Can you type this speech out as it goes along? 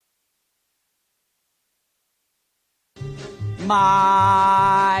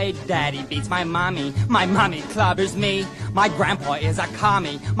My daddy beats my mommy clobbers me. My grandpa is a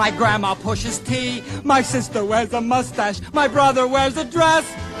commie, my grandma pushes tea. My sister wears a mustache, my brother wears a dress.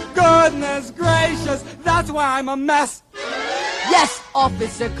 Goodness gracious, that's why I'm a mess. Yes,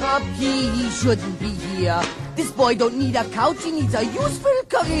 Officer Cop, he shouldn't be here. This boy don't need a couch, he needs a useful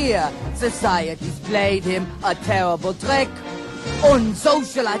career. Society's played him a terrible trick.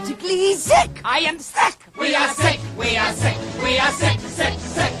 Unsociologically, he's sick. I am sick. We are sick. We are sick. We are sick, sick,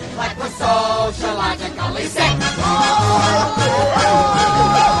 sick. Like we're sociologically sick.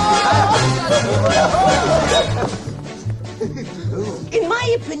 In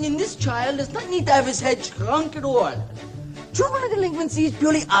my opinion, this child does not need to have his head shrunk at all. Juvenile delinquency is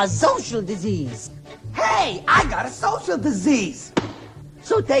purely a social disease. Hey, I got a social disease.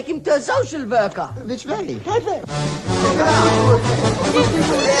 So take him to a social worker. Which way?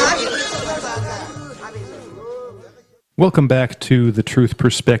 Welcome back to The Truth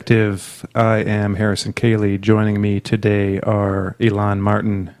Perspective. I am Harrison Cayley. Joining me today are Ilan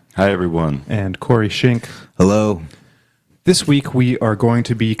Martin. Hi, everyone. And Corey Schink. Hello. This week we are going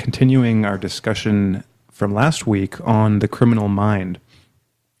to be continuing our discussion from last week on the criminal mind.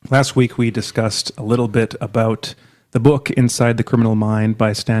 Last week we discussed a little bit about the book Inside the Criminal Mind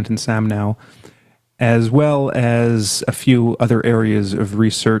by Stanton Samnow, as well as a few other areas of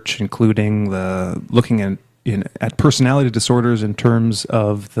research, including looking at personality disorders in terms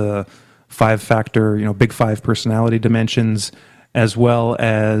of the five-factor, big five personality dimensions, as well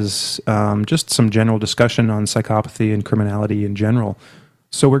as just some general discussion on psychopathy and criminality in general.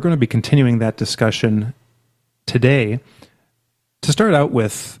 So we're going to be continuing that discussion today. To start out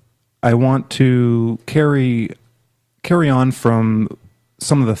with, I want to carry on from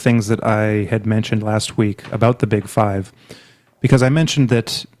some of the things that I had mentioned last week about the Big Five, because I mentioned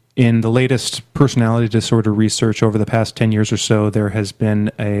that in the latest personality disorder research over the past 10 years or so, there has been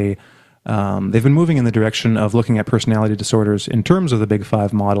they've been moving in the direction of looking at personality disorders in terms of the Big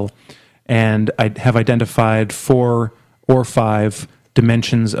Five model, and I have identified 4 or 5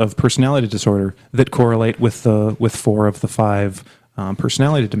 dimensions of personality disorder that correlate with 4 of the 5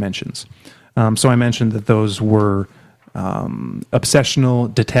 personality dimensions. So I mentioned that those were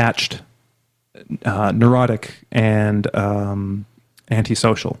obsessional, detached, neurotic, and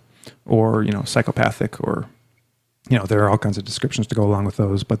antisocial, or psychopathic, or there are all kinds of descriptions to go along with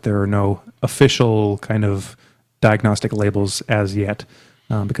those, but there are no official kind of diagnostic labels as yet,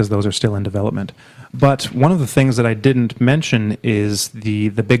 because those are still in development. But one of the things that I didn't mention is the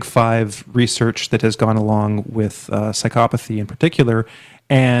Big Five research that has gone along with psychopathy in particular,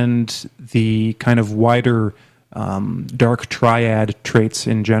 and the kind of wider dark triad traits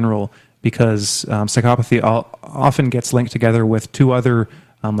in general, because psychopathy often gets linked together with 2 other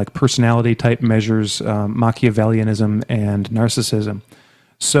like personality type measures, Machiavellianism and narcissism.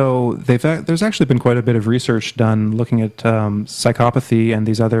 So there's actually been quite a bit of research done looking at psychopathy and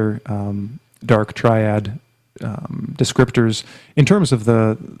these other dark triad descriptors in terms of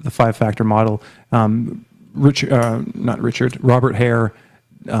the 5-factor model. Robert Hare,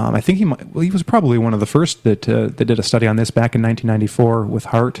 I think he was probably one of the first that did a study on this back in 1994 with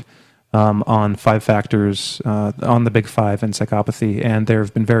Hart on 5 factors on the Big Five and psychopathy, and there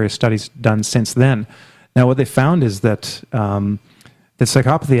have been various studies done since then. Now, what they found is that that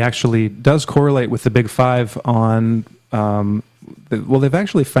psychopathy actually does correlate with the Big Five on. They've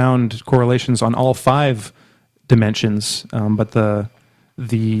actually found correlations on all 5 dimensions, but the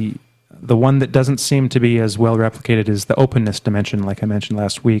one that doesn't seem to be as well replicated is the openness dimension, like I mentioned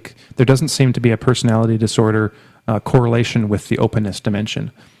last week. There doesn't seem to be a personality disorder correlation with the openness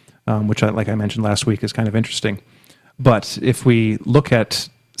dimension, which, like I mentioned last week, is kind of interesting. But if we look at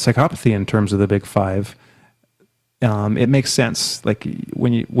psychopathy in terms of the Big Five, it makes sense. Like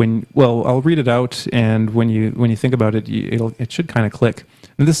I'll read it out, and when you think about it, it should kind of click.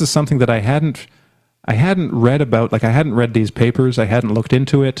 And this is something that I hadn't read about. Like, I hadn't read these papers, I hadn't looked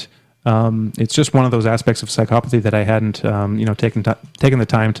into it. It's just one of those aspects of psychopathy that I hadn't, taken the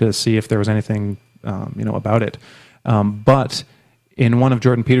time to see if there was anything, about it. But in one of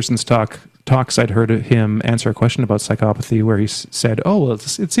Jordan Peterson's talks, I'd heard him answer a question about psychopathy, where he said, "Oh, well,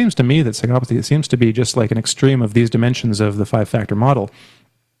 it seems to me that psychopathy seems to be just like an extreme of these dimensions of the 5-factor model."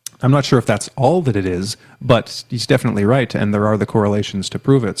 I'm not sure if that's all that it is, but he's definitely right, and there are the correlations to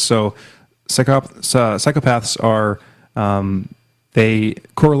prove it. So psychopaths are they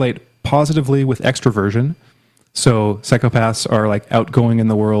correlate positively with extroversion. So psychopaths are like outgoing in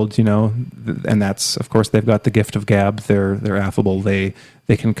the world, and that's, of course, they've got the gift of gab. They're affable. They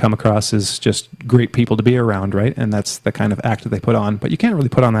can come across as just great people to be around, right? And that's the kind of act that they put on. But you can't really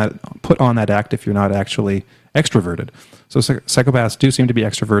put on that put on that act if you're not actually extroverted. So psychopaths do seem to be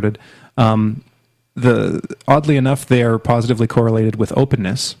extroverted. Oddly enough, they are positively correlated with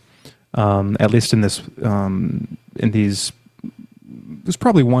openness. At least in these, there's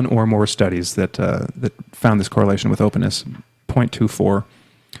probably one or more studies that found this correlation with openness, 0.24,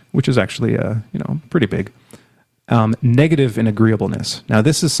 which is actually pretty big. Negative in agreeableness. Now,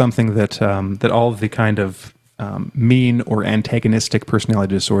 this is something that all of the kind of mean or antagonistic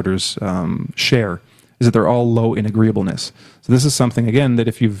personality disorders share, is that they're all low in agreeableness. So this is something, again, that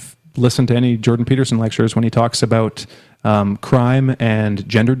if you've listened to any Jordan Peterson lectures, when he talks about crime and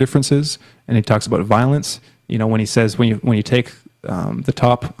gender differences, and he talks about violence, when he says when you take the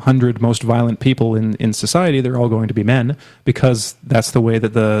top 100 most violent people in society, they're all going to be men, because that's the way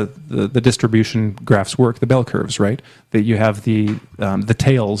that the distribution graphs work, the bell curves, right? That you have the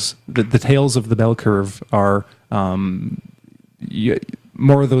tails. The tails of the bell curve are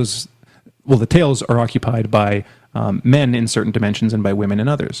more of those. Well, the tails are occupied by men in certain dimensions and by women in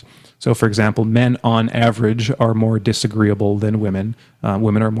others. So, for example, men on average are more disagreeable than women.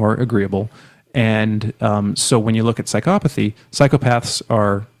 Women are more agreeable. And so when you look at psychopathy, psychopaths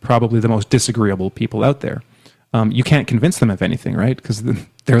are probably the most disagreeable people out there. You can't convince them of anything, right? Because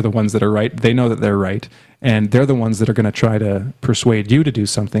they're the ones that are right. They know that they're right. And they're the ones that are going to try to persuade you to do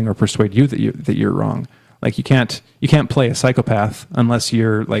something or persuade you that you're wrong. Like you can't play a psychopath unless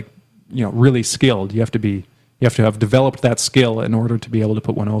you're really skilled. You have to have developed that skill in order to be able to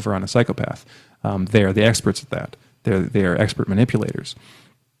put one over on a psychopath. They are the experts at that. They are expert manipulators.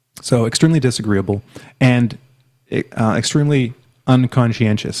 So extremely disagreeable and extremely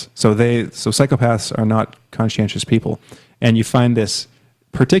unconscientious. So psychopaths are not conscientious people, and you find this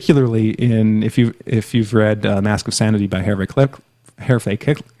particularly in if you've read Mask of Sanity by Hervé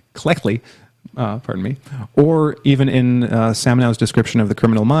Cleckley, pardon me, or even in Samonow's description of the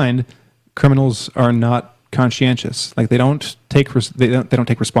criminal mind. Criminals are not conscientious. Like they don't take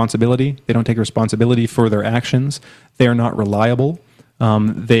responsibility. They don't take responsibility for their actions. They are not reliable.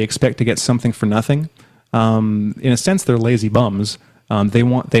 They expect to get something for nothing. In a sense, they're lazy bums. They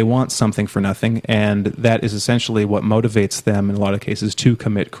want something for nothing, and that is essentially what motivates them in a lot of cases to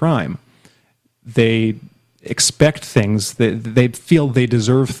commit crime. They expect things. They feel they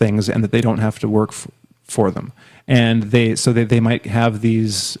deserve things, and that they don't have to work for them. And they might have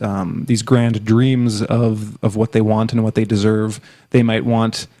these grand dreams of what they want and what they deserve. They might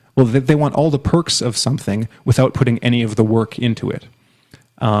want they want all the perks of something without putting any of the work into it.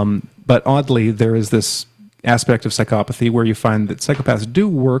 But oddly, there is this aspect of psychopathy where you find that psychopaths do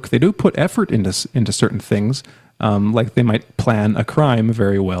work. They do put effort into certain things. Like they might plan a crime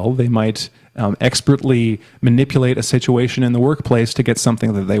very well. They might expertly manipulate a situation in the workplace to get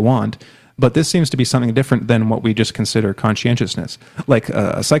something that they want. But this seems to be something different than what we just consider conscientiousness. Like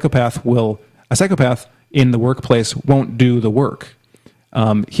a psychopath in the workplace won't do the work.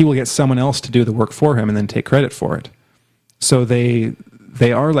 He will get someone else to do the work for him and then take credit for it. So they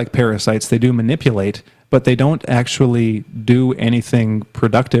are like parasites. They do manipulate, but they don't actually do anything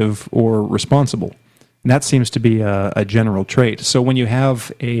productive or responsible. And that seems to be a general trait. So when you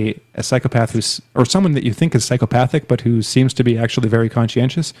have a psychopath or someone that you think is psychopathic but who seems to be actually very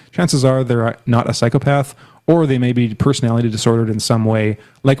conscientious, chances are they're not a psychopath, or they may be personality disordered in some way.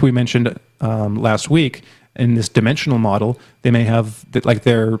 Like we mentioned last week, in this dimensional model, they may have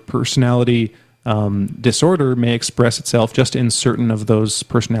their personality disorder may express itself just in certain of those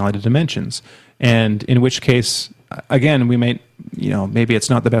personality dimensions. And in which case, again, we may, maybe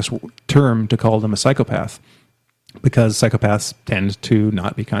it's not the best term to call them a psychopath, because psychopaths tend to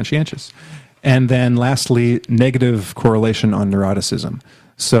not be conscientious. And then lastly, negative correlation on neuroticism.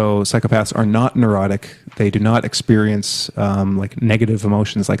 So psychopaths are not neurotic. They do not experience negative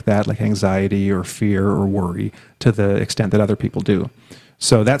emotions like that, like anxiety or fear or worry, to the extent that other people do.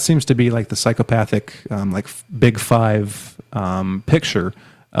 So that seems to be like the psychopathic, big five picture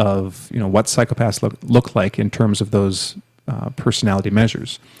of what psychopaths look like in terms of those personality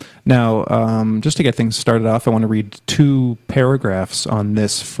measures. Now, just to get things started off, I want to read two paragraphs on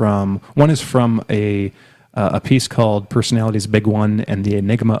this. One is from a piece called "Personality's Big One and the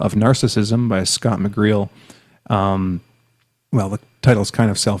Enigma of Narcissism" by Scott McGreal. The title is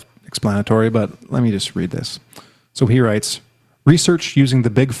kind of self-explanatory, but let me just read this. So he writes, "Research using the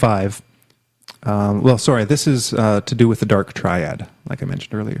Big Five." This is to do with the dark triad, like I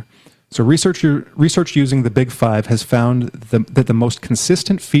mentioned earlier. So research using the Big Five has found that the most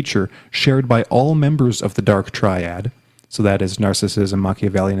consistent feature shared by all members of the dark triad, so that is narcissism,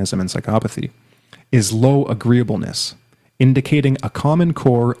 Machiavellianism, and psychopathy, is low agreeableness, indicating a common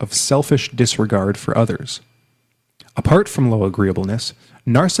core of selfish disregard for others. Apart from low agreeableness,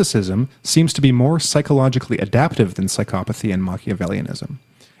 narcissism seems to be more psychologically adaptive than psychopathy and Machiavellianism.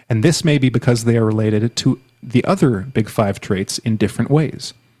 And this may be because they are related to the other big five traits in different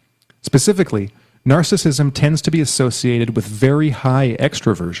ways. Specifically, narcissism tends to be associated with very high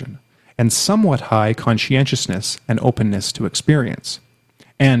extroversion and somewhat high conscientiousness and openness to experience,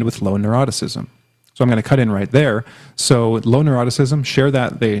 and with low neuroticism. So I'm going to cut in right there. So low neuroticism,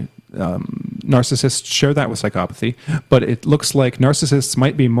 narcissists share that with psychopathy, but it looks like narcissists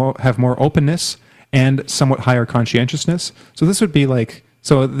might be have more openness and somewhat higher conscientiousness. So this would be like,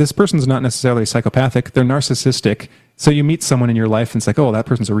 so this person's not necessarily psychopathic, they're narcissistic. So you meet someone in your life and it's like, oh, that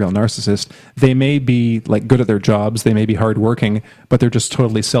person's a real narcissist. They may be like good at their jobs, they may be hardworking, but they're just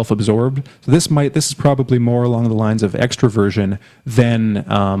totally self-absorbed. So this is probably more along the lines of extroversion than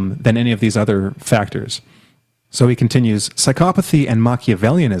any of these other factors. So he continues, psychopathy and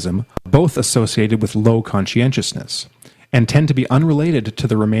Machiavellianism are both associated with low conscientiousness and tend to be unrelated to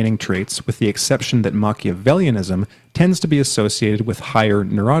the remaining traits, with the exception that Machiavellianism tends to be associated with higher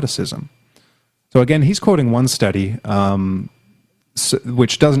neuroticism. So again, he's quoting one study,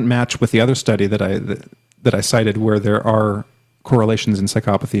 which doesn't match with the other study that I cited, where there are correlations in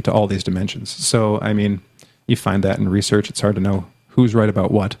psychopathy to all these dimensions. So, I mean, you find that in research. It's hard to know who's right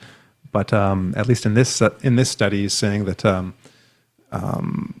about what. But at least in this study, he's saying that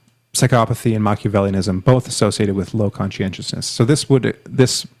psychopathy and Machiavellianism both associated with low conscientiousness. So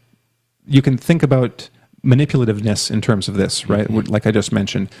you can think about manipulativeness in terms of this, right? Mm-hmm. Like I just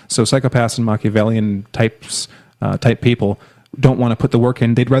mentioned. So psychopaths and Machiavellian type people don't want to put the work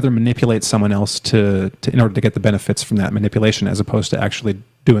in. They'd rather manipulate someone else in order to get the benefits from that manipulation, as opposed to actually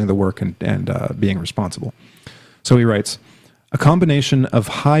doing the work and being responsible. So he writes, a combination of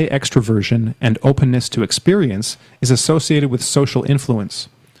high extroversion and openness to experience is associated with social influence,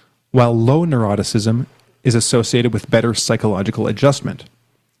 while low neuroticism is associated with better psychological adjustment.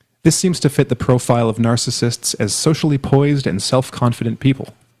 This seems to fit the profile of narcissists as socially poised and self-confident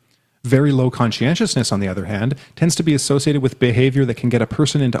people. Very low conscientiousness, on the other hand, tends to be associated with behavior that can get a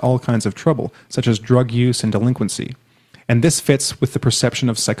person into all kinds of trouble, such as drug use and delinquency. And this fits with the perception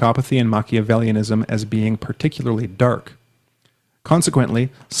of psychopathy and Machiavellianism as being particularly dark.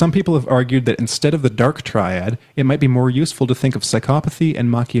 Consequently, some people have argued that instead of the dark triad, it might be more useful to think of psychopathy and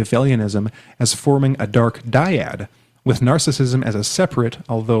Machiavellianism as forming a dark dyad, with narcissism as a separate,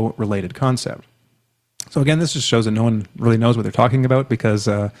 although related concept. So again, this just shows that no one really knows what they're talking about, because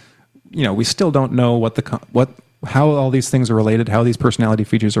we still don't know how all these things are related, how these personality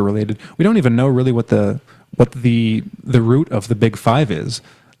features are related. We don't even know really what the root of the big five is.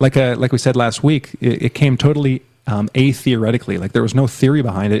 Like we said last week, it came totally a-theoretically. Like there was no theory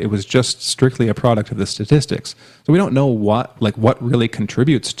behind it. It was just strictly a product of the statistics. So we don't know what really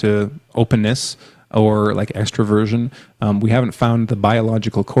contributes to openness or like extroversion. We haven't found the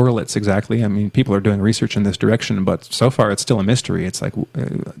biological correlates exactly. I mean, people are doing research in this direction, but so far it's still a mystery. It's like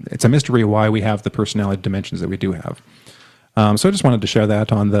it's a mystery why we have the personality dimensions that we do have. So I just wanted to share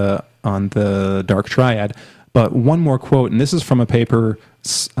that on the dark triad. But one more quote, and this is from a paper,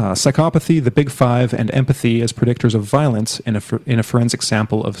 Psychopathy, the Big Five, and Empathy as Predictors of Violence in a Forensic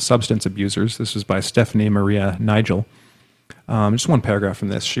Sample of Substance Abusers. This is by Stephanie Maria Nigel. Just one paragraph from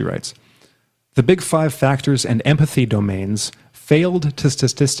this, she writes, the Big Five factors and empathy domains failed to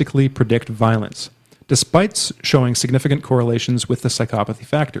statistically predict violence, despite showing significant correlations with the psychopathy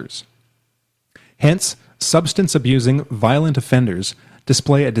factors. Hence, substance-abusing violent offenders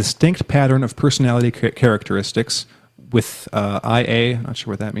display a distinct pattern of personality characteristics, with IA, not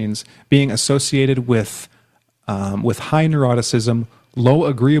sure what that means, being associated with high neuroticism, low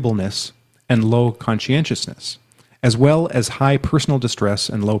agreeableness, and low conscientiousness, as well as high personal distress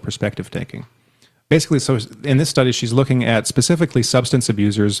and low perspective taking. Basically, so in this study, she's looking at specifically substance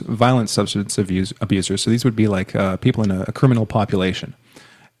abusers, violent substance abusers. So these would be like people in a criminal population,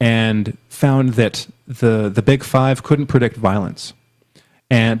 and found that the Big Five couldn't predict violence.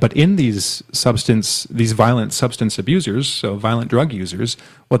 But in these violent substance abusers, so violent drug users,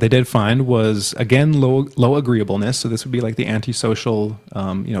 what they did find was, again, low agreeableness. So this would be like the antisocial,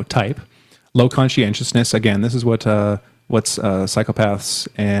 type. Low conscientiousness. Again, this is what psychopaths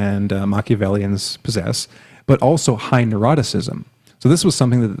and Machiavellians possess. But also high neuroticism. So this was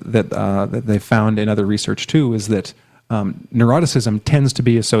something that they found in other research too, is that neuroticism tends to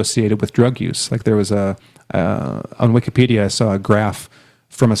be associated with drug use. Like there was on Wikipedia, I saw a graph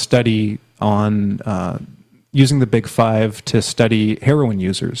from a study on using the Big Five to study heroin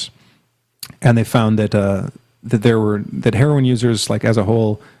users, and they found that heroin users, like as a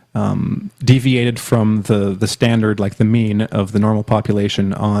whole, deviated from the standard, like the mean of the normal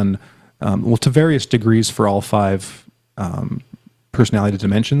population on to various degrees for all five personality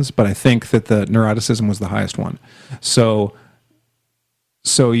dimensions, but I think that the neuroticism was the highest one. So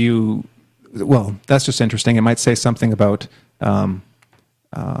that's just interesting. It might say something about, the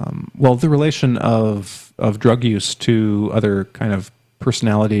relation of drug use to other kind of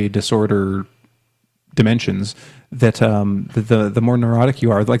personality disorder dimensions, that the more neurotic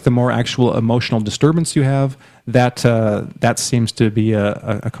you are, like the more actual emotional disturbance you have, that seems to be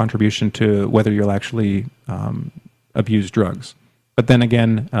a contribution to whether you'll actually abuse drugs. But then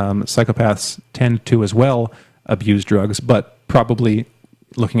again, psychopaths tend to as well abuse drugs, but probably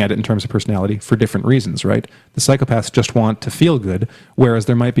looking at it in terms of personality for different reasons, right? The psychopaths just want to feel good, whereas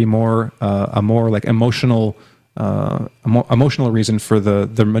there might be a more like emotional reason for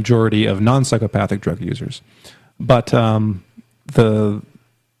the majority of non-psychopathic drug users. But the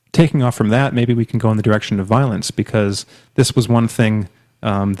taking off from that, maybe we can go in the direction of violence, because this was one thing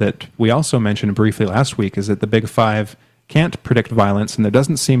that we also mentioned briefly last week, is that the Big Five can't predict violence, and there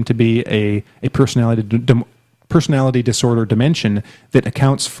doesn't seem to be a personality disorder dimension that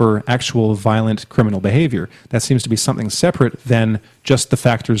accounts for actual violent criminal behavior. That seems to be something separate than just the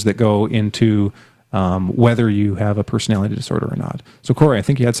factors that go into whether you have a personality disorder or not. So, Corey, I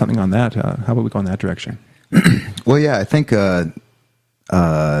think you had something on that. How about we go in that direction? Well, yeah, I think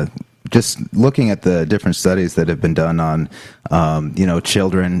just looking at the different studies that have been done on,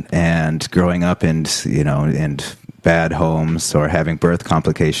 children and growing up in bad homes or having birth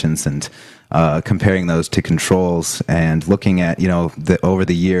complications, and comparing those to controls, and looking at, over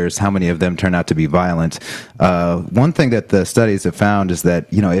the years, how many of them turn out to be violent. One thing that the studies have found is that,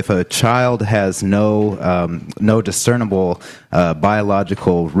 if a child has no discernible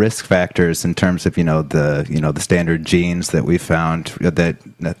biological risk factors in terms of, the standard genes that we found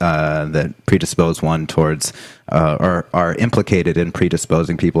that predispose one towards or are implicated in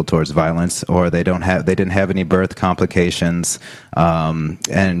predisposing people towards violence, or they didn't have any birth complications,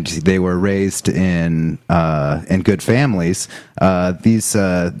 and they were raised in good families.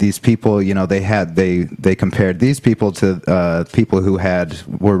 These people, they compared these people to people who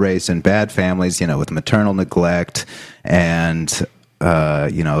were raised in bad families, with maternal neglect and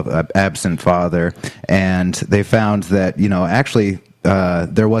absent father, and they found that actually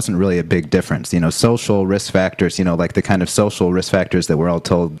there wasn't really a big difference. Social risk factors, like the kind of social risk factors that we're all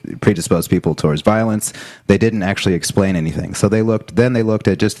told predispose people towards violence, they didn't actually explain anything. So they looked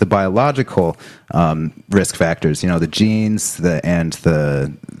at just the biological risk factors, the genes, and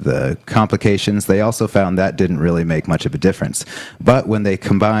the complications. They also found that didn't really make much of a difference. But when they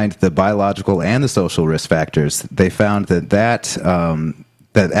combined the biological and the social risk factors, they found that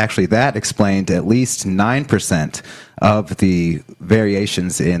explained at least 9% of the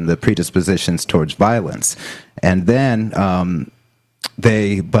variations in the predispositions towards violence. And then one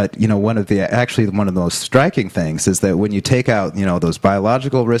of the most striking things is that when you take out, those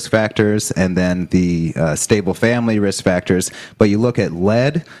biological risk factors and then the stable family risk factors, but you look at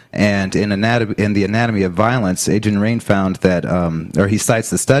lead, and in the Anatomy of Violence, Adrian Raine found that, or he cites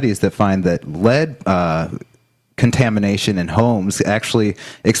the studies that find that lead contamination in homes actually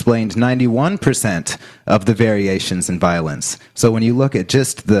explained 91% of the variations in violence. So when you look at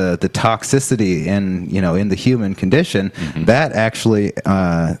just the toxicity in the human condition, mm-hmm. that actually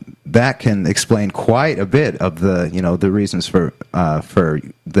that can explain quite a bit of the reasons for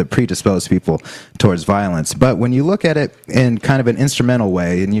the predisposed people towards violence. But when you look at it in kind of an instrumental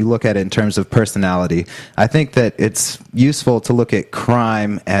way, and you look at it in terms of personality, I think that it's useful to look at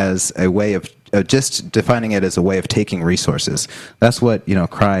crime as a way of just defining it as a way of taking resources. That's what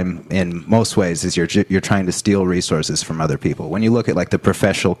crime in most ways is. You're trying to steal resources from other people. When you look at like the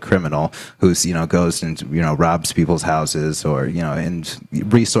professional criminal who's goes and robs people's houses, or and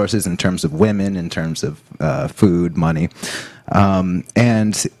resources in terms of women, in terms of food, money.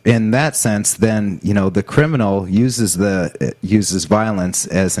 And in that sense, then the criminal uses violence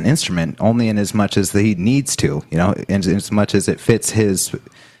as an instrument only in as much as he needs to, in as much as it fits his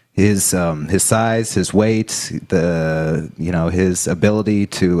size, his weight, his ability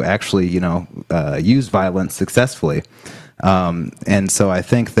to actually use violence successfully. And so I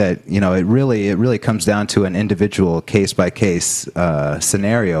think that it really comes down to an individual case by case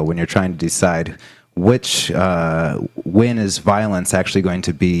scenario when you're trying to decide when is violence actually going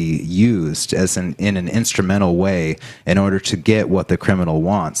to be used in an instrumental way in order to get what the criminal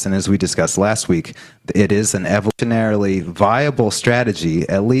wants. And as we discussed last week, it is an evolutionarily viable strategy,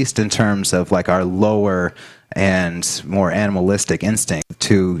 at least in terms of like our lower and more animalistic instinct,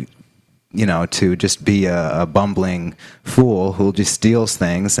 to to just be a bumbling fool who just steals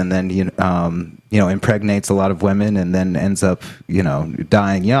things and then impregnates a lot of women and then ends up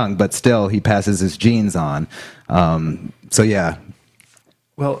dying young, but still he passes his genes on. So yeah.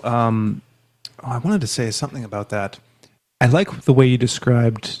 Well, I wanted to say something about that. I like the way you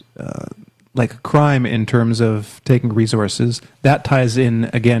described like crime in terms of taking resources. That ties in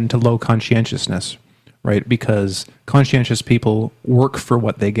again to low conscientiousness, right? Because conscientious people work for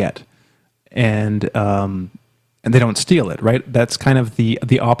what they get. And they don't steal it, right? That's kind of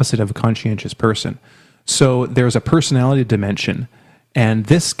the opposite of a conscientious person. So there's a personality dimension, and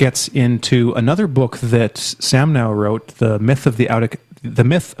this gets into another book that Samnow wrote, the myth of the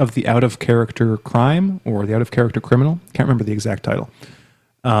out of character crime, or the out of character criminal. Can't remember the exact title.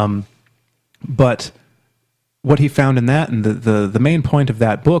 But what he found in that, and the main point of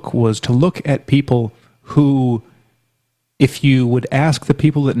that book, was to look at people who, if you would ask the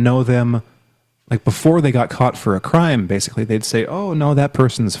people that know them, like before they got caught for a crime, basically, they'd say, "Oh no, that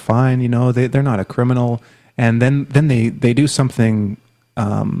person's fine. They're not a criminal." And then they do something.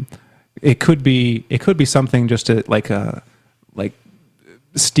 It could be something just like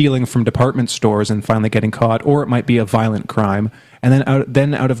stealing from department stores and finally getting caught, or it might be a violent crime. And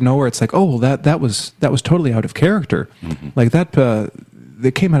then out of nowhere, it's like, "Oh, well, that was totally out of character. Mm-hmm. Like that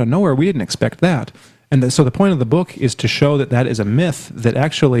came out of nowhere. We didn't expect that." And so the point of the book is to show that is a myth, that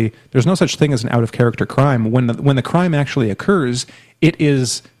actually there's no such thing as an out-of-character crime. When the crime actually occurs, it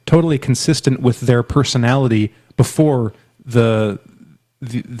is totally consistent with their personality before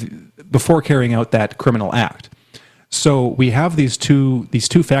before carrying out that criminal act. So we have these two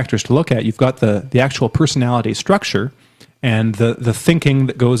factors to look at. You've got the actual personality structure and the thinking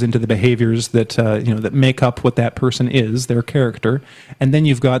that goes into the behaviors that that make up what that person is, their character, and then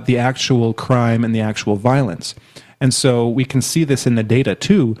you've got the actual crime and the actual violence. And so we can see this in the data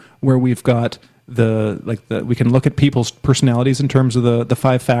too, where we've got we can look at people's personalities in terms of the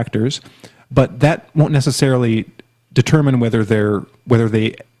 5 factors, but that won't necessarily determine whether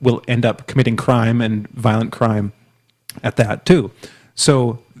they will end up committing crime and violent crime at that too.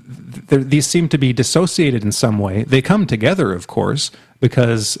 So these seem to be dissociated in some way. They come together, of course,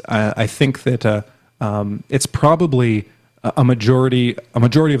 because I think that it's probably a majority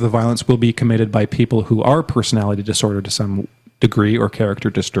of the violence will be committed by people who are personality disordered to some degree or character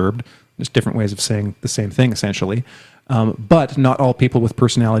disturbed. There's different ways of saying the same thing, essentially. But not all people with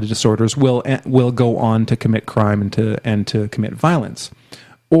personality disorders will go on to commit crime and to commit violence.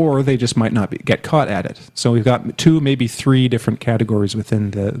 Or they just might not get caught at it. So we've got 2, maybe 3 different categories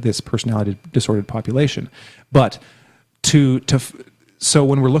within this personality disordered population. But so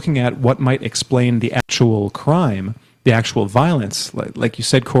when we're looking at what might explain the actual crime, the actual violence, like you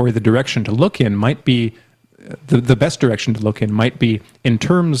said, Corey, the direction to look in might be the best direction to look in might be in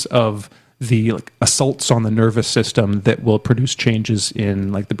terms of the assaults on the nervous system that will produce changes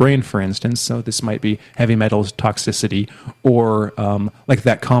in the brain, for instance. So this might be heavy metals toxicity, or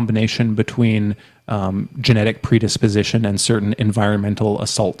that combination between genetic predisposition and certain environmental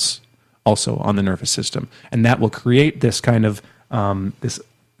assaults also on the nervous system, and that will create this kind of this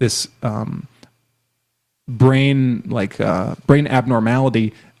brain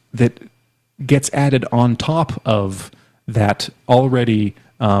abnormality that gets added on top of that already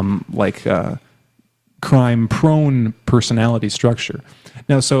crime-prone personality structure.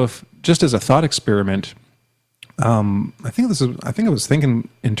 Now, so if just as a thought experiment, I think I was thinking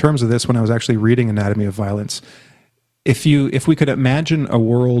in terms of this when I was actually reading Anatomy of Violence. If we could imagine a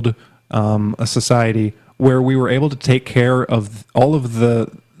world, a society where we were able to take care of all of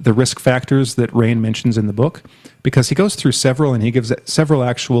the risk factors that Rain mentions in the book, because he goes through several and he gives several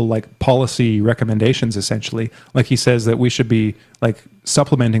actual policy recommendations, essentially. Like he says that we should be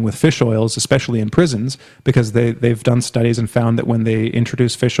supplementing with fish oils, especially in prisons, because they've done studies and found that when they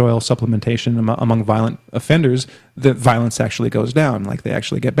introduce fish oil supplementation among violent offenders, the violence actually goes down. They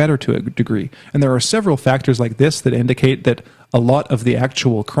actually get better to a degree. And there are several factors like this that indicate that a lot of the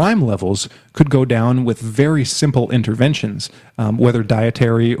actual crime levels could go down with very simple interventions, whether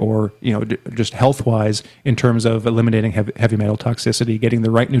dietary or just health-wise, in terms of eliminating heavy metal toxicity, getting the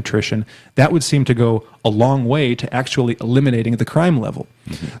right nutrition. That would seem to go a long way to actually eliminating the crime level.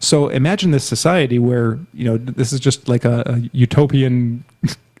 Mm-hmm. So imagine this society where this is just like a utopian,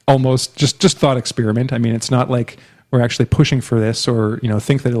 almost just thought experiment. I mean, it's not like we're actually pushing for this or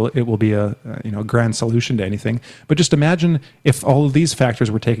think that it will be a grand solution to anything. But just imagine if all of these factors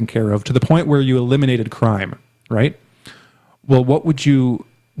were taken care of to the point where you eliminated crime, right? Well, what would you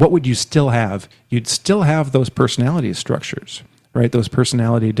still have? You'd still have those personality structures, right? Those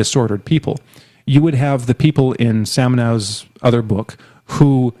personality disordered people. You would have the people in Samonow's other book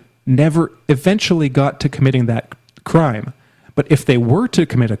who never eventually got to committing that crime. But if they were to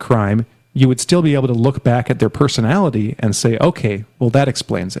commit a crime, you would still be able to look back at their personality and say, okay, well, that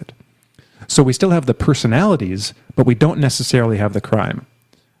explains it. So we still have the personalities, but we don't necessarily have the crime.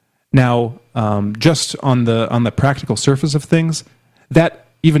 Now, just on the practical surface of things, that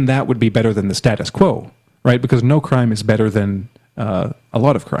would be better than the status quo, right? Because no crime is better than a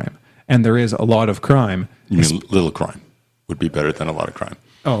lot of crime. And there is a lot of crime. You mean little crime would be better than a lot of crime?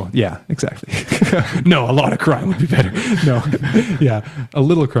 Oh, yeah, exactly. No, a lot of crime would be better. No, yeah, a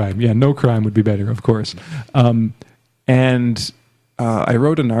little crime. Yeah, no crime would be better, of course. And I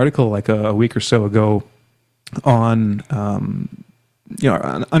wrote an article like a week or so ago on,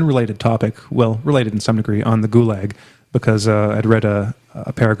 an unrelated topic, well, related in some degree, on the Gulag, because I'd read a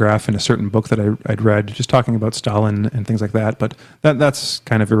paragraph in a certain book that I'd read, just talking about Stalin and things like that. But that's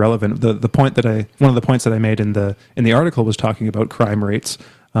kind of irrelevant. One of the points that I made in the article was talking about crime rates,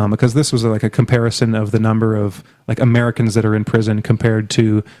 because this was like a comparison of the number of like Americans that are in prison compared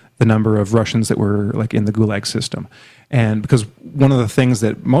to the number of Russians that were like in the Gulag system. And because one of the things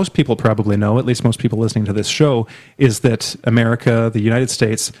that most people probably know, at least most people listening to this show, is that America, the United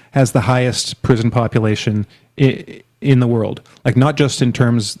States, has the highest prison population in the world. Like not just in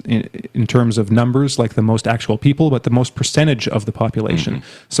terms of numbers, like the most actual people, but the most percentage of the population.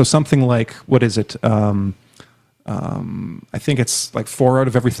 Mm-hmm. So something like, what is it? I think it's like 4 out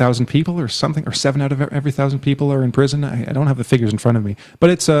of every 1,000 people or something, or 7 out of every 1,000 people are in prison. I don't have the figures in front of me, but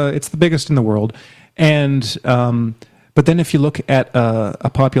it's the biggest in the world. And but then if you look at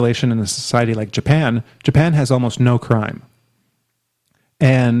a population in a society like Japan has almost no crime.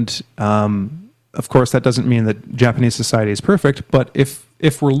 And of course, that doesn't mean that Japanese society is perfect, but if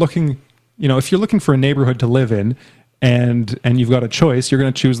we're looking, if you're looking for a neighborhood to live in and you've got a choice, you're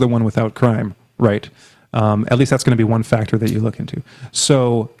going to choose the one without crime, right? At least that's going to be one factor that you look into.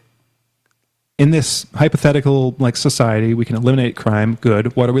 So in this hypothetical like society, we can eliminate crime.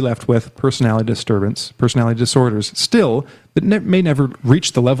 Good. What are we left with? Personality disorders. Still, that may never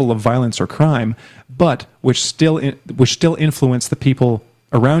reach the level of violence or crime, but which still influence the people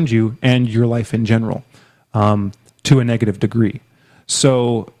around you and your life in general to a negative degree.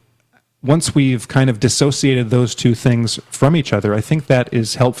 So once we've kind of dissociated those two things from each other, I think that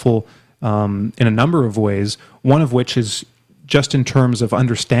is helpful in a number of ways. One of which is just in terms of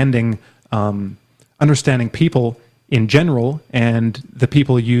understanding people in general and the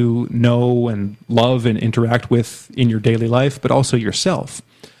people you know and love and interact with in your daily life, but also yourself.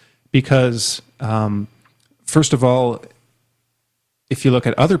 Because first of all, if you look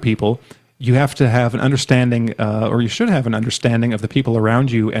at other people, you have to have an understanding, or you should have an understanding of the people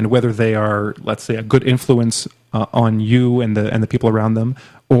around you and whether they are, let's say, a good influence on you and the people around them,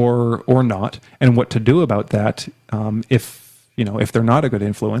 or not, and what to do about that if they're not a good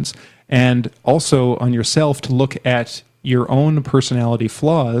influence, and also on yourself to look at your own personality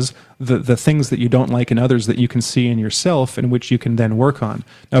flaws, the things that you don't like in others that you can see in yourself and which you can then work on.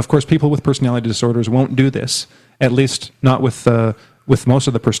 Now, of course, people with personality disorders won't do this, at least not with most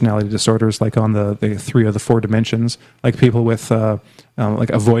of the personality disorders, like on the 3 of the 4 dimensions. Like people with like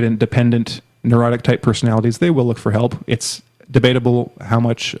avoidant, dependent, neurotic type personalities, they will look for help. It's debatable how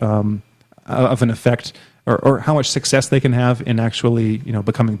much of an effect or how much success they can have in actually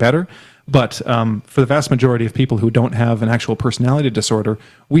becoming better. But for the vast majority of people who don't have an actual personality disorder,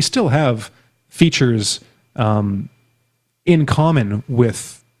 we still have features in common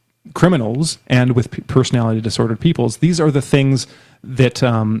with criminals and with personality disordered peoples. These are the things that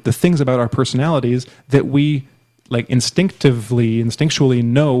the things about our personalities that we like instinctually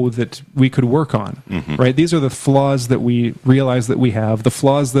know that we could work on, right? These are the flaws that we realize that we have, the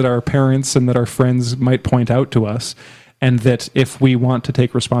flaws that our parents and that our friends might point out to us, and that if we want to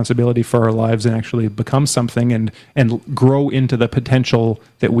take responsibility for our lives and actually become something and grow into the potential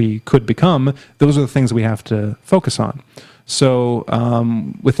that we could become, those are the things we have to focus on. So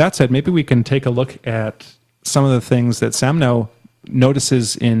with that said, maybe we can take a look at some of the things that Samnow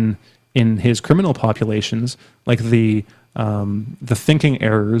notices in his criminal populations, like the thinking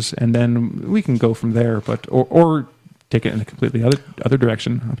errors, and then we can go from there. But or take it in a completely other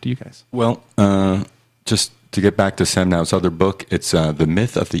direction. Up to you guys. Well, just to get back to Samnow's other book, it's The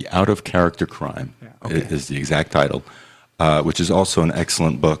Myth of the Out of Character Crime. Yeah, okay. Is the exact title, which is also an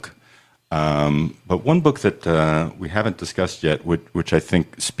excellent book. But one book that we haven't discussed yet, which I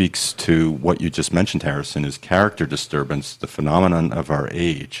think speaks to what you just mentioned, Harrison, is Character Disturbance, the Phenomenon of Our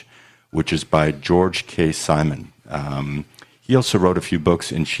Age, which is by George K. Simon. He also wrote a few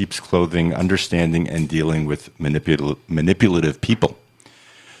books in Sheep's Clothing, Understanding and Dealing with Manipulative People.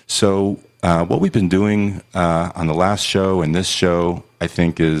 So what we've been doing on the last show and this show I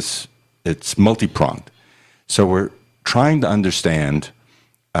think, it's multi-pronged. So we're trying to understand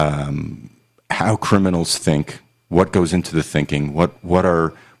how criminals think, what goes into the thinking,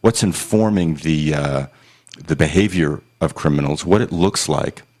 what's informing the behavior of criminals, what it looks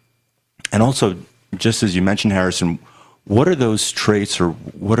like, and also, just as you mentioned, Harrison, what are those traits or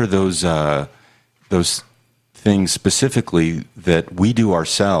what are those things specifically that we do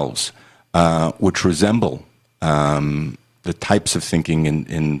ourselves which resemble the types of thinking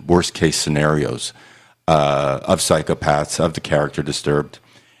in worst case scenarios of psychopaths, of the character disturbed.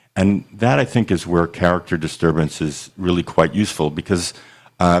 And that, I think, is where character disturbance is really quite useful because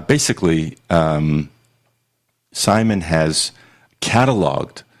basically Simon has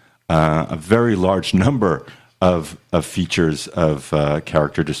cataloged a very large number of features of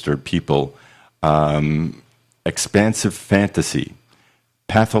character disturbed people. Expansive fantasy,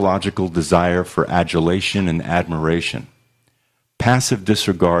 pathological desire for adulation and admiration, passive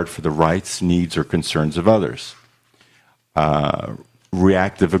disregard for the rights, needs, or concerns of others,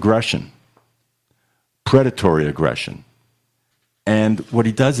 reactive aggression, predatory aggression. And what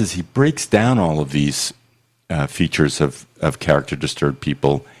he does is he breaks down all of these features of character disturbed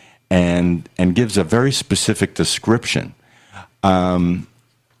people and gives a very specific description.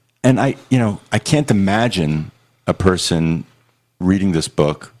 And I can't imagine a person reading this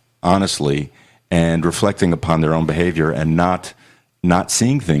book honestly and reflecting upon their own behavior and not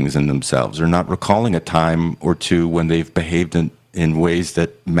seeing things in themselves or not recalling a time or two when they've behaved in ways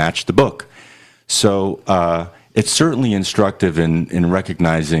that match the book. So it's certainly instructive in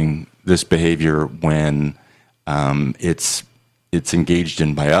recognizing this behavior when it's engaged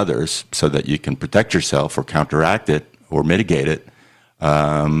in by others so that you can protect yourself or counteract it or mitigate it.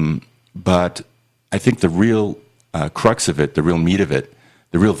 But I think the real crux of it, the real meat of it,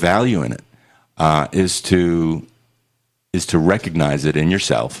 the real value in it is to recognize it in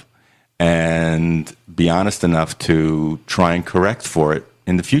yourself and be honest enough to try and correct for it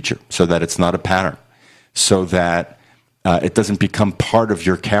in the future so that it's not a pattern, so that it doesn't become part of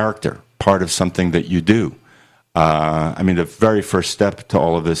your character, part of something that you do. The very first step to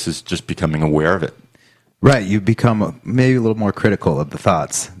all of this is just becoming aware of it. Right, you become maybe a little more critical of the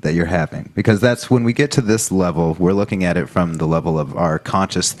thoughts that you're having, because that's when we get to this level, we're looking at it from the level of our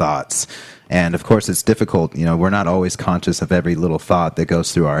conscious thoughts. And of course, it's difficult. We're not always conscious of every little thought that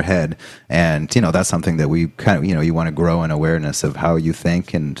goes through our head. And, that's something that we kind of, you want to grow in awareness of how you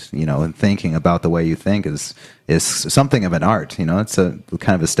think and, and thinking about the way you think is something of an art. It's a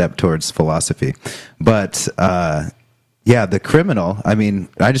kind of a step towards philosophy. But, yeah, the criminal, I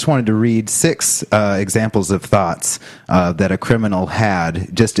just wanted to read 6 examples of thoughts that a criminal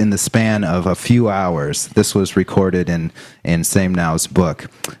had just in the span of a few hours. This was recorded in Samnow's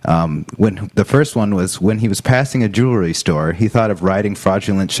book. When the first one was, when he was passing a jewelry store, he thought of writing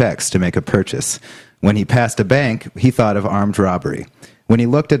fraudulent checks to make a purchase. When he passed a bank, he thought of armed robbery. When he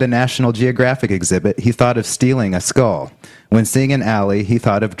looked at a National Geographic exhibit, he thought of stealing a skull. When seeing an alley, he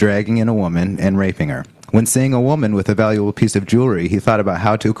thought of dragging in a woman and raping her. When seeing a woman with a valuable piece of jewelry, he thought about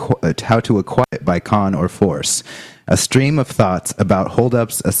how to acquire it by con or force. A stream of thoughts about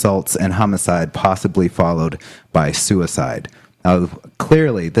holdups, assaults, and homicide, possibly followed by suicide. Now,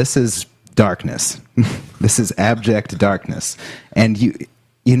 clearly, this is darkness. This is abject darkness. And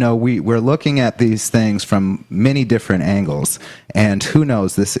we're looking at these things from many different angles, and who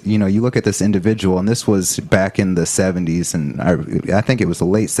knows this, you look at this individual, and this was back in the 70s, and I think it was the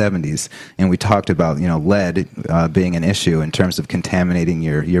late 70s, and we talked about, lead being an issue in terms of contaminating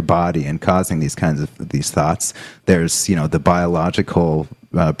your body and causing these kinds of these thoughts. There's, the biological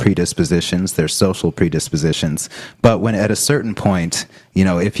predispositions, there's social predispositions, but when at a certain point,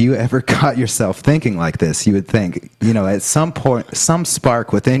 if you ever caught yourself thinking like this, you would think, at some point, some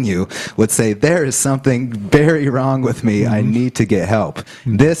spark within you would say, there is something very wrong with me. I need to get help.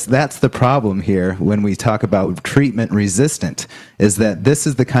 That's the problem here when we talk about treatment resistant, is that this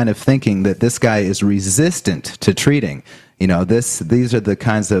is the kind of thinking that this guy is resistant to treating. This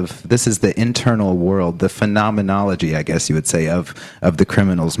is the internal world, the phenomenology, I guess you would say, of the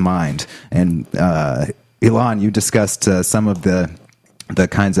criminal's mind. And Ilan, you discussed some of the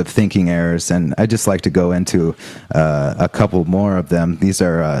kinds of thinking errors, and I'd just like to go into a couple more of them. These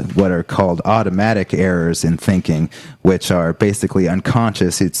are what are called automatic errors in thinking, which are basically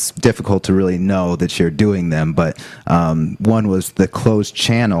unconscious. It's difficult to really know that you're doing them, but one was the closed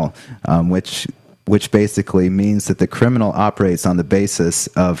channel, which basically means that the criminal operates on the basis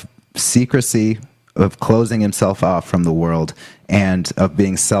of secrecy, of closing himself off from the world, and of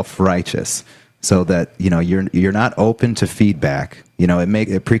being self-righteous. so that you're not open to feedback.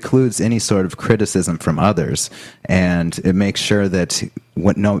 It precludes any sort of criticism from others, and it makes sure that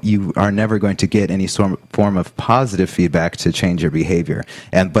you are never going to get any form of positive feedback to change your behavior.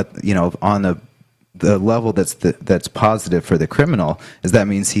 But on the level that's positive for the criminal is that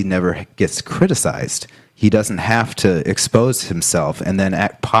means he never gets criticized. He doesn't have to expose himself and then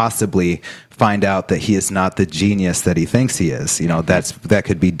possibly find out that he is not the genius that he thinks he is. That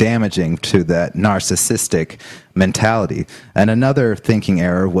could be damaging to that narcissistic mentality. And another thinking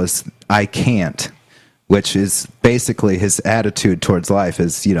error was, I can't, which is basically his attitude towards life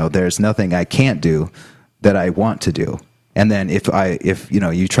is, there's nothing I can't do that I want to do. And then if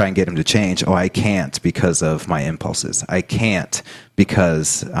you try and get him to change, I can't because of my impulses. I can't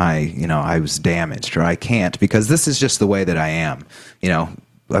because I was damaged, or I can't because this is just the way that I am.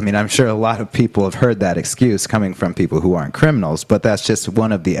 I'm sure a lot of people have heard that excuse coming from people who aren't criminals, but that's just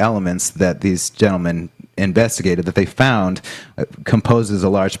one of the elements that these gentlemen investigated that they found composes a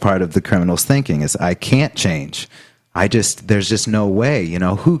large part of the criminal's thinking is, I can't change. There's just no way,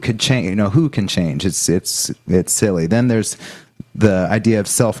 who could change, who can change? It's silly. Then there's the idea of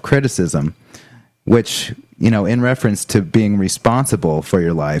self-criticism, which, in reference to being responsible for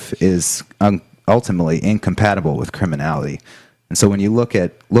your life is ultimately incompatible with criminality. And so when you look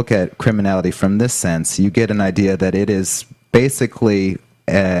at criminality from this sense, you get an idea that it is basically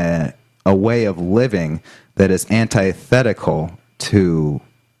a way of living that is antithetical to,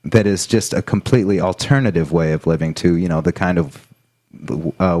 that is just a completely alternative way of living to, the kind of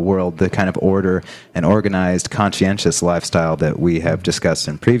world, the kind of order and organized, conscientious lifestyle that we have discussed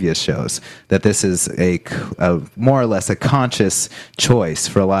in previous shows. That this is a more or less a conscious choice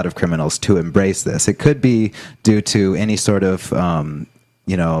for a lot of criminals to embrace this. It could be due to any sort of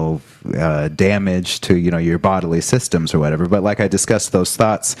damage to your bodily systems or whatever. But like I discussed those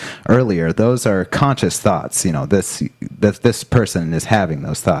thoughts earlier, those are conscious thoughts. This person is having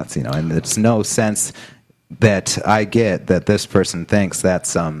those thoughts. And it's no sense that I get that this person thinks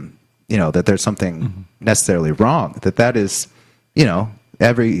that's that there's something necessarily wrong. That is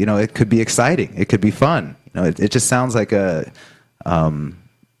it could be exciting. It could be fun. It just sounds like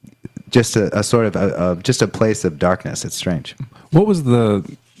just a sort of just a place of darkness. It's strange. What was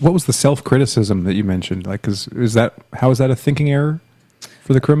the self-criticism that you mentioned? Like, how is that a thinking error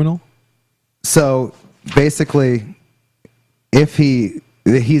for the criminal? So basically, if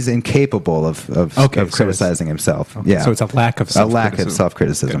he's incapable of criticizing himself. Yeah. So it's a lack of self-criticism. A lack of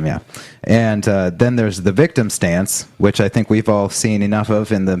self-criticism, yeah. And then there's the victim stance, which I think we've all seen enough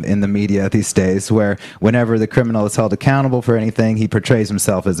of in the media these days, where whenever the criminal is held accountable for anything, he portrays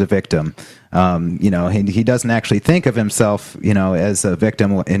himself as a victim. He doesn't actually think of himself, as a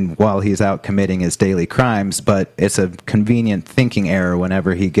victim while he's out committing his daily crimes, but it's a convenient thinking error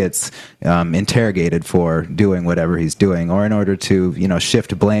whenever he gets interrogated for doing whatever he's doing, or in order to,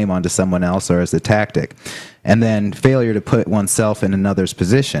 shift blame onto someone else, or as a tactic. And then failure to put oneself in another's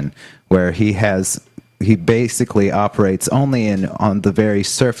position, where he basically operates only on the very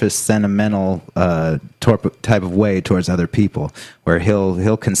surface sentimental type of way towards other people, where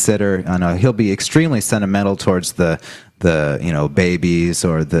he'll consider, he'll be extremely sentimental towards the babies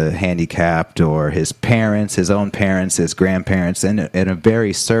or the handicapped or his parents, his own parents, his grandparents, in a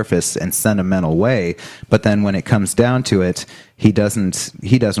very surface and sentimental way. But then when it comes down to it, he doesn't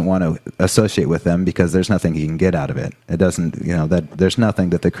want to associate with them because there's nothing he can get out of it. It doesn't, that there's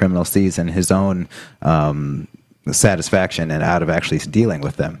nothing that the criminal sees in his own satisfaction and out of actually dealing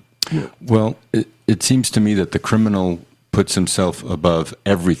with them. Well, it seems to me that the criminal puts himself above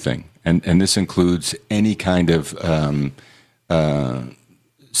everything. And this includes any kind of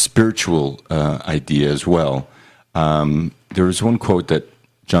spiritual idea as well. There was one quote that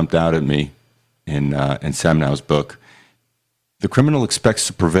jumped out at me in Samnow's book. The criminal expects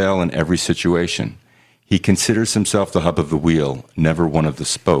to prevail in every situation. He considers himself the hub of the wheel, never one of the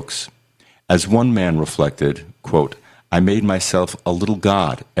spokes. As one man reflected, quote, I made myself a little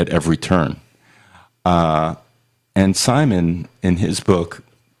god at every turn. And Simon, in his book,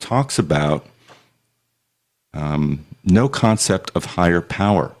 talks about no concept of higher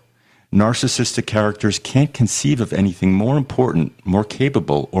power. Narcissistic characters can't conceive of anything more important, more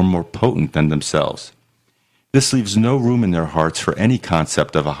capable, or more potent than themselves. This leaves no room in their hearts for any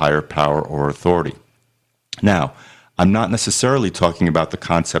concept of a higher power or authority. Now, I'm not necessarily talking about the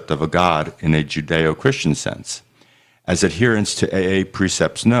concept of a God in a Judeo-Christian sense. As adherents to AA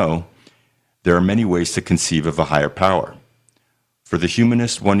precepts know, there are many ways to conceive of a higher power. For the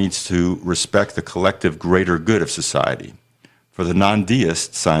humanist, one needs to respect the collective greater good of society. For the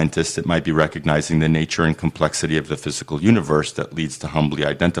non-deist scientist, it might be recognizing the nature and complexity of the physical universe that leads to humbly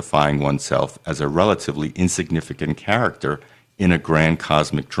identifying oneself as a relatively insignificant character in a grand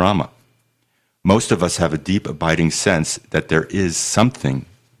cosmic drama. Most of us have a deep, abiding sense that there is something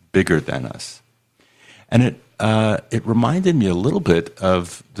bigger than us. And it reminded me a little bit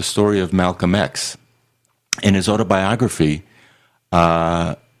of the story of Malcolm X. In his autobiography,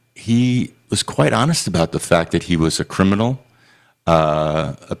 he was quite honest about the fact that he was a criminal,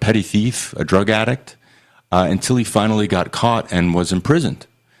 a petty thief, a drug addict, until he finally got caught and was imprisoned.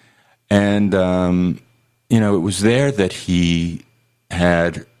 And, it was there that he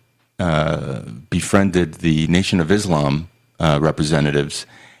had befriended the Nation of Islam representatives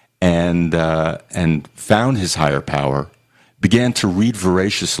and found his higher power, began to read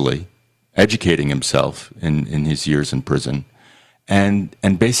voraciously, educating himself in his years in prison, and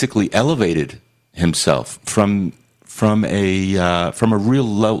basically elevated himself from a real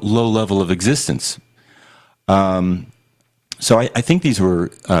low level of existence. So I think these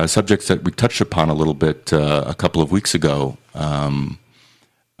were subjects that we touched upon a little bit a couple of weeks ago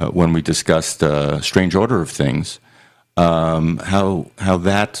when we discussed Strange Order of Things. How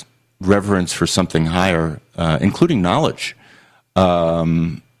that reverence for something higher, including knowledge,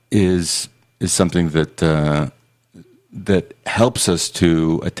 is something that helps us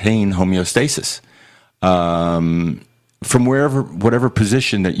to attain homeostasis from whatever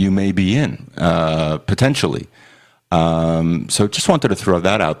position that you may be in, potentially. So just wanted to throw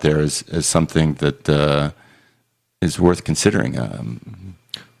that out there as something that is worth considering.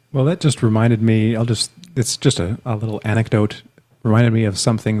 Well, that just reminded me, it's just a little anecdote, reminded me of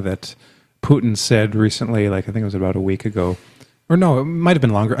something that Putin said recently, like I think it was about a week ago. Or no, it might have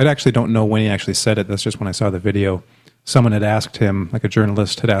been longer. I actually don't know when he actually said it. That's just when I saw the video. Someone had asked him, like a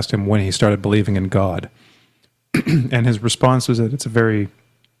journalist had asked him when he started believing in God. And his response was that it's a very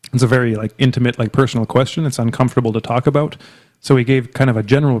like intimate, like personal question. It's uncomfortable to talk about. So he gave kind of a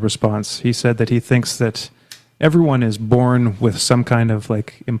general response. He said that he thinks that everyone is born with some kind of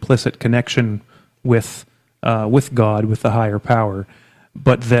like implicit connection with God, with the higher power,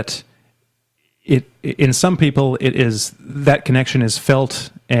 but that in some people it is that connection is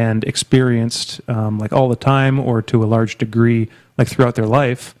felt and experienced like all the time or to a large degree, like throughout their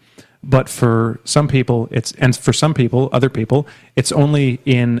life. But for some people, other people, it's only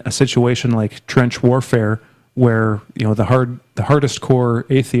in a situation like trench warfare where the hardest core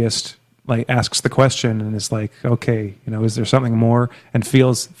atheist like asks the question and is like, okay, is there something more, and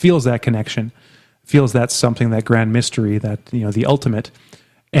feels that connection, feels that's something, that grand mystery, that the ultimate.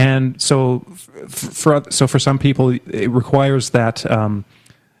 And so for some people, it requires that that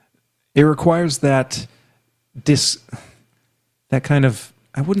kind of,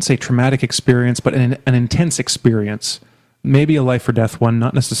 I wouldn't say traumatic experience, but an intense experience, maybe a life or death one,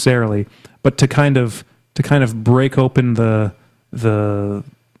 not necessarily, but to kind of break open the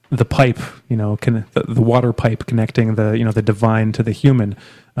pipe, the water pipe connecting the divine to the human.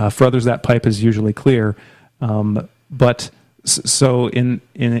 For others, that pipe is usually clear, but so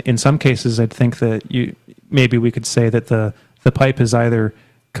in some cases, I'd think that maybe we could say that the pipe is either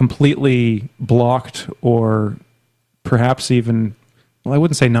completely blocked or perhaps even, well, I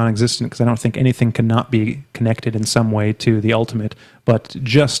wouldn't say non-existent, because I don't think anything cannot be connected in some way to the ultimate, but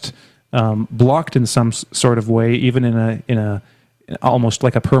just blocked in some sort of way, even in a almost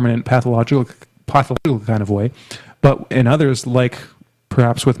like a permanent pathological kind of way. But in others, like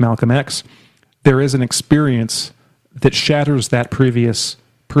perhaps with Malcolm X, there is an experience that shatters that previous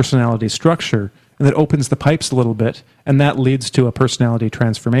personality structure and that opens the pipes a little bit, and that leads to a personality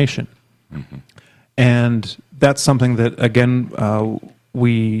transformation. Mm-hmm. And that's something that, again,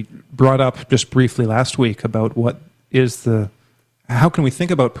 we brought up just briefly last week about how can we think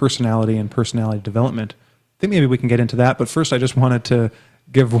about personality and personality development. I think maybe we can get into that, but first I just wanted to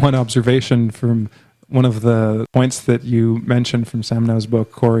give one observation from one of the points that you mentioned from Samnow's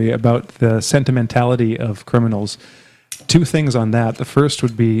book, Corey, about the sentimentality of criminals. Two things on that. The first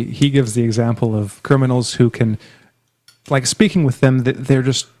would be, he gives the example of criminals who can, like speaking with them, they're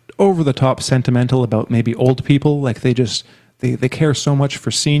just over-the-top sentimental about maybe old people, like they care so much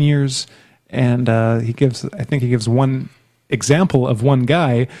for seniors, and he gives one example of one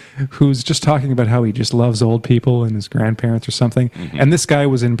guy who's just talking about how he just loves old people and his grandparents or something, and this guy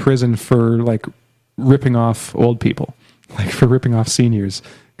was in prison for like ripping off old people, like for ripping off seniors,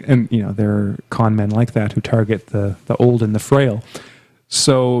 and there are con men like that who target the old and the frail.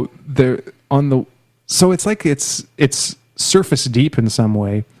 So it's like it's surface deep in some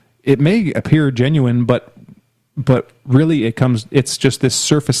way. It may appear genuine, but really it's just this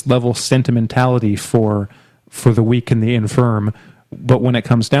surface level sentimentality for for the weak and the infirm. But when it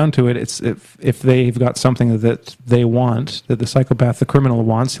comes down to it, it's if they've got something that they want, that the psychopath, the criminal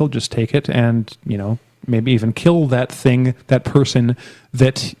wants, he'll just take it and, maybe even kill that person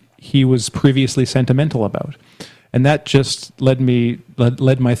that he was previously sentimental about. And that just led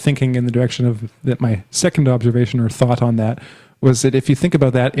my thinking in the direction of that. My second observation or thought on that was that if you think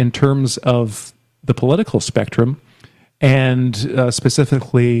about that in terms of the political spectrum, and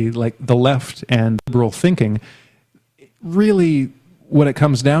specifically like the left and liberal thinking, really what it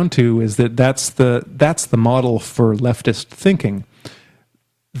comes down to is that's the model for leftist thinking.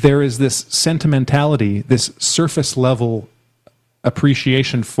 There is this sentimentality, this surface level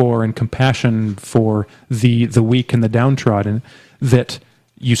appreciation for and compassion for the weak and the downtrodden, that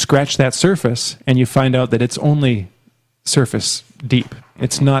you scratch that surface and you find out that it's only surface deep.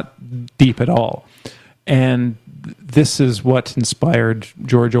 It's not deep at all. And this is what inspired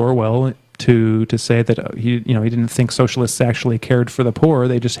George Orwell to say that he didn't think socialists actually cared for the poor;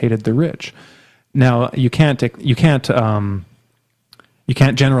 they just hated the rich. Now you can't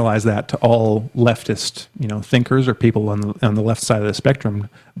generalize that to all leftist thinkers or people on the left side of the spectrum,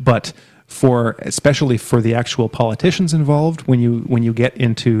 but especially for the actual politicians involved, when you get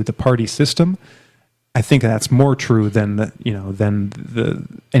into the party system, I think that's more true than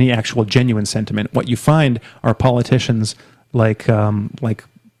any actual genuine sentiment. What you find are politicians like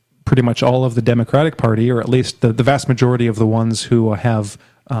pretty much all of the Democratic Party, or at least the vast majority of the ones who have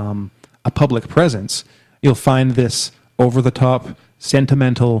a public presence. You'll find this over-the-top,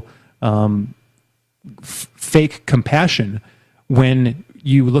 sentimental, fake compassion when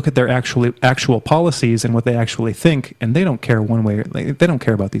you look at their actual policies and what they actually think, and they don't care one way. They don't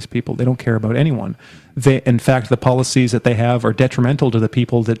care about these people. They don't care about anyone. In fact, the policies that they have are detrimental to the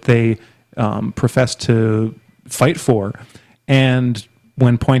people that they profess to fight for. And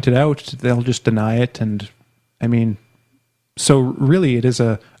when pointed out, they'll just deny it. And I mean, so really, it is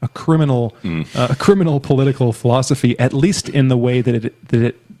a criminal political philosophy, at least in the way that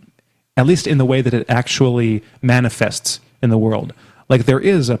it actually manifests in the world. Like, there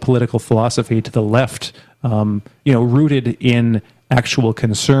is a political philosophy to the left, rooted in actual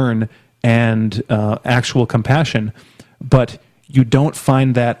concern and actual compassion, but you don't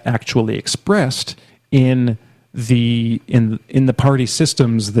find that actually expressed in the party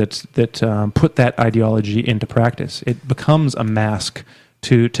systems that put that ideology into practice. It becomes a mask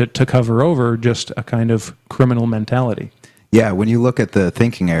to cover over just a kind of criminal mentality. Yeah, when you look at the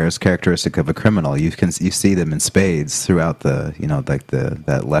thinking errors characteristic of a criminal, you see them in spades throughout that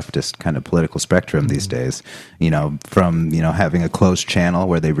leftist kind of political spectrum these days. From having a closed channel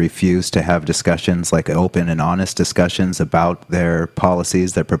where they refuse to have discussions, like open and honest discussions about their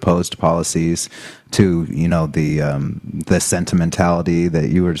policies, their proposed policies, to the sentimentality that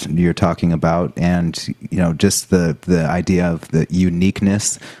you're talking about, and just the idea of the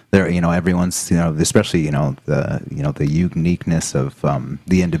uniqueness. There, everyone's especially the uniqueness of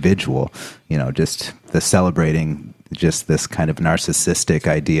the individual. Just the celebrating just this kind of narcissistic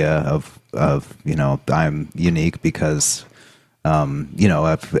idea of I'm unique because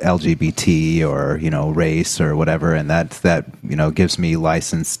of LGBT or race or whatever, and that gives me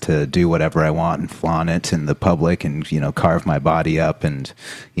license to do whatever I want and flaunt it in the public and carve my body up and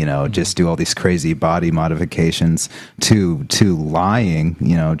just do all these crazy body modifications to lying,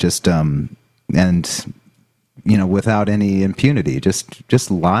 and without any impunity,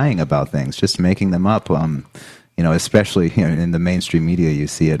 just lying about things, just making them up. Especially in the mainstream media, you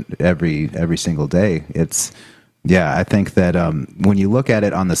see it every single day. I think that when you look at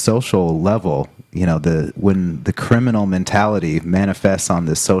it on the social level, when the criminal mentality manifests on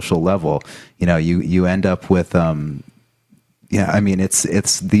this social level, you end up with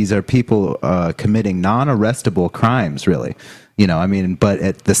these are people committing non-arrestable crimes, really. But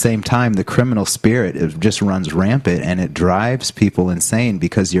at the same time, the criminal spirit, it just runs rampant, and it drives people insane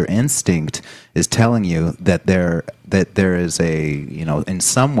because your instinct is telling you that there is in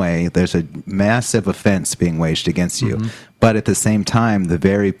some way, there's a massive offense being waged against you. Mm-hmm. But at the same time, the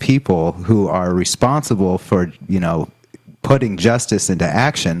very people who are responsible for, putting justice into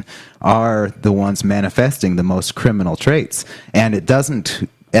action are the ones manifesting the most criminal traits. And it doesn't...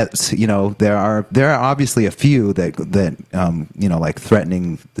 there are obviously a few that like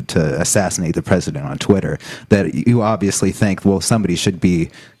threatening to assassinate the president on Twitter, that you obviously think, well, somebody should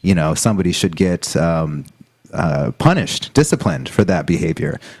get punished, disciplined for that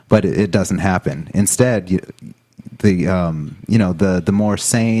behavior, but it doesn't happen. Instead, the more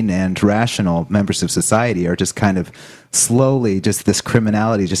sane and rational members of society are just kind of slowly, just this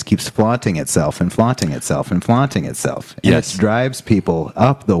criminality just keeps flaunting itself and flaunting itself and flaunting itself. And yes. It drives people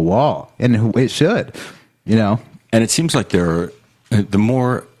up the wall, and it should. you know. And it seems like the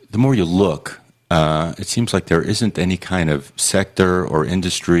more you look, it seems like there isn't any kind of sector or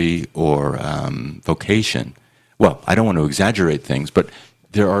industry or vocation. Well, I don't want to exaggerate things, but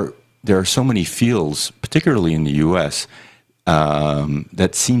there are so many fields, particularly in the U.S.,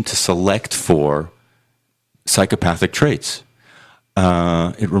 that seem to select for psychopathic traits.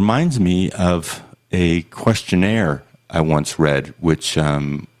 It reminds me of a questionnaire I once read, which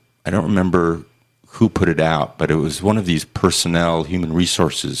I don't remember who put it out, but it was one of these personnel human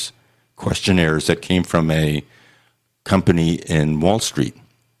resources questionnaires that came from a company in Wall Street.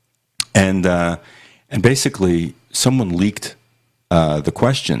 And basically someone leaked the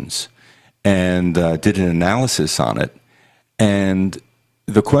questions and did an analysis on it. And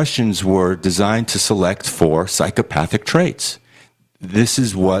the questions were designed to select for psychopathic traits. This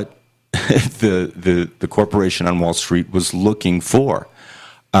is what the corporation on Wall Street was looking for.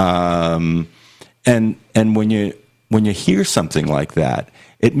 And when you hear something like that,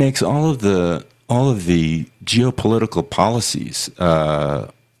 it makes all of the geopolitical policies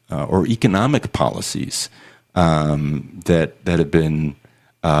or economic policies that have been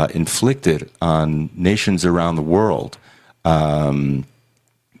inflicted on nations around the world.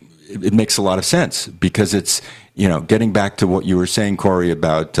 It makes a lot of sense because it's, getting back to what you were saying, Corey,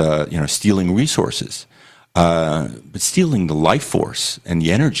 about stealing resources. But stealing the life force and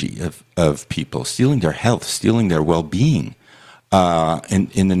the energy of people, stealing their health, stealing their well-being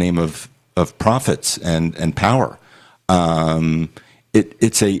in the name of profits and power.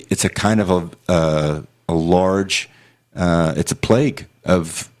 It's a kind of a large, it's a plague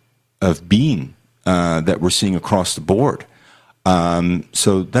of being that we're seeing across the board.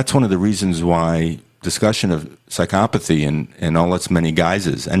 So that's one of the reasons why discussion of psychopathy in all its many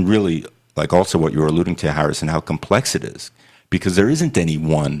guises, and really, like also what you were alluding to, Harrison, how complex it is, because there isn't any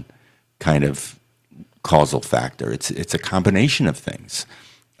one kind of causal factor. It's a combination of things,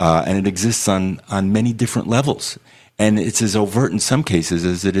 and it exists on many different levels, and it's as overt in some cases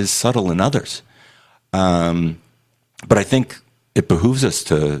as it is subtle in others. But I think it behooves us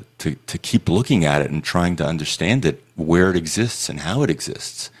to keep looking at it and trying to understand it, where it exists and how it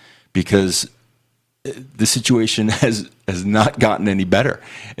exists, because the situation has not gotten any better.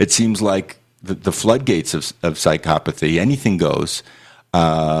 It seems like the floodgates of psychopathy, anything goes,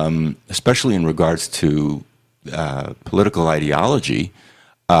 especially in regards to political ideology,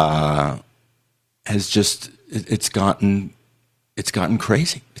 has just it's gotten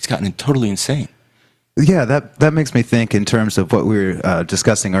crazy. It's gotten totally insane. Yeah, that makes me think in terms of what we were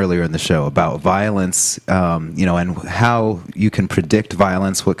discussing earlier in the show about violence, and how you can predict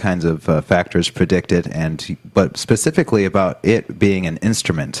violence, what kinds of factors predict it, but specifically about it being an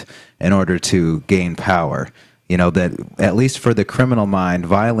instrument in order to gain power. That at least for the criminal mind,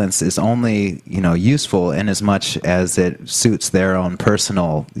 violence is only, useful in as much as it suits their own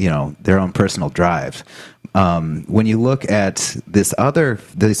personal drive. When you look at this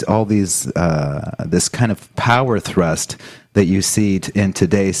kind of power thrust that you see in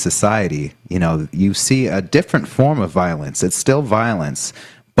today's society, you see a different form of violence. It's still violence,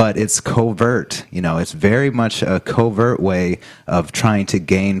 but it's covert. It's very much a covert way of trying to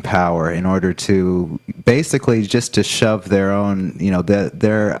gain power in order to basically just to shove their own,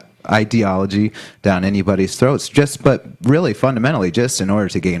 their ideology down anybody's throats, but really fundamentally just in order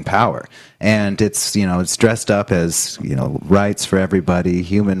to gain power. And it's dressed up as rights for everybody,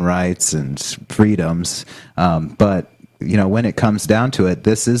 human rights and freedoms, but when it comes down to it,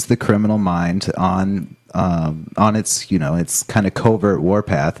 this is the criminal mind on its its kind of covert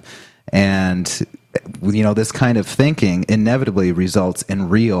warpath. And this kind of thinking inevitably results in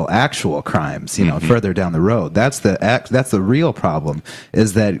real, actual crimes. Further down the road. That's the real problem.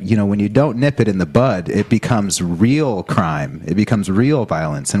 Is that when you don't nip it in the bud, it becomes real crime. It becomes real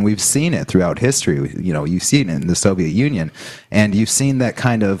violence, and we've seen it throughout history. You've seen it in the Soviet Union, and you've seen that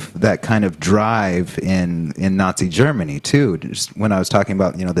kind of drive in Nazi Germany too. Just when I was talking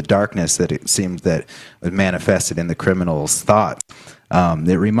about the darkness that it seemed that was manifested in the criminal's thought.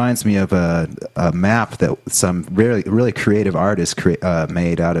 It reminds me of a map that some really, really creative artist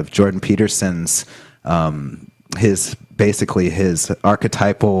made out of Jordan Peterson's his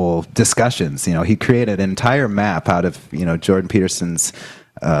archetypal discussions. He created an entire map out of Jordan Peterson's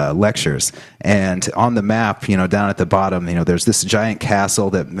lectures, and on the map, down at the bottom, there's this giant castle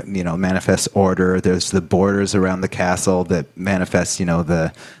that manifests order. There's the borders around the castle that manifests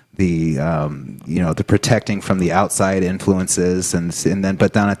the protecting from the outside influences, and then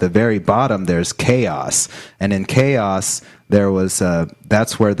but down at the very bottom there's chaos, and in chaos there was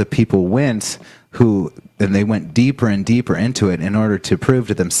that's where the people went and they went deeper and deeper into it in order to prove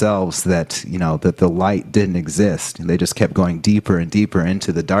to themselves that, that the light didn't exist. And they just kept going deeper and deeper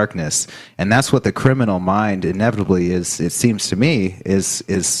into the darkness. And that's what the criminal mind inevitably is, it seems to me,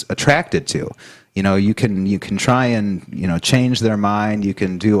 is attracted to. You can try and, change their mind. You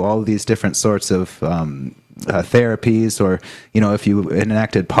can do all of these different sorts of therapies, or, if you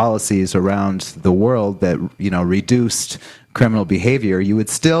enacted policies around the world that, reduced criminal behavior,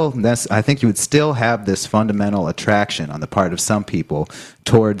 I think you would still have this fundamental attraction on the part of some people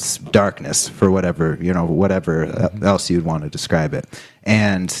towards darkness, for whatever else you'd want to describe it.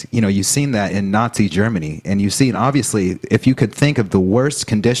 And, you've seen that in Nazi Germany, and you've seen, obviously, if you could think of the worst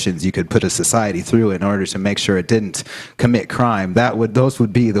conditions you could put a society through in order to make sure it didn't commit crime, those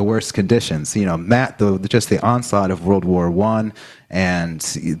would be the worst conditions. Just the onslaught of World War I, and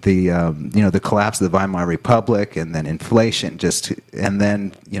the collapse of the Weimar Republic, and then inflation, and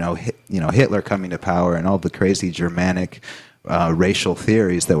then Hitler coming to power, and all the crazy Germanic racial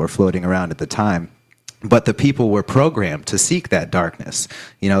theories that were floating around at the time. But the people were programmed to seek that darkness.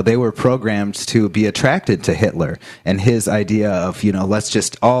 They were programmed to be attracted to Hitler and his idea of, let's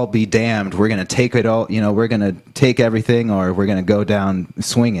just all be damned. We're going to take it all, we're going to take everything, or we're going to go down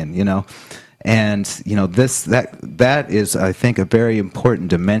swinging, And, that is, I think, a very important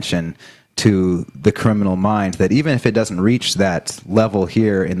dimension to the criminal mind, that even if it doesn't reach that level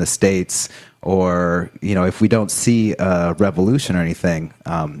here in the States, or, if we don't see a revolution or anything,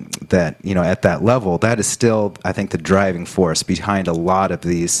 that, at that level, that is still, I think, the driving force behind a lot of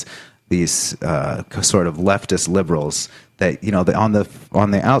these sort of leftist liberals. That,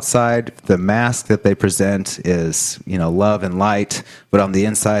 on the outside, the mask that they present is, love and light, but on the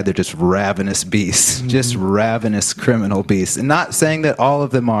inside, they're just ravenous beasts, just ravenous criminal beasts. And not saying that all of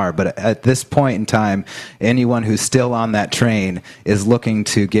them are, but at this point in time, anyone who's still on that train is looking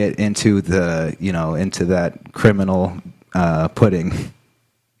to get into into that criminal pudding.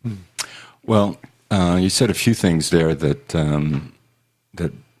 Well, you said a few things there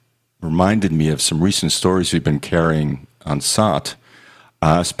that reminded me of some recent stories we've been carrying on SOT,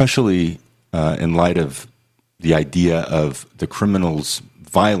 especially in light of the idea of the criminal's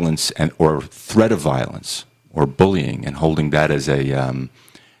violence or threat of violence or bullying, and holding that as a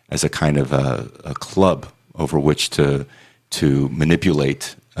kind of a club over which to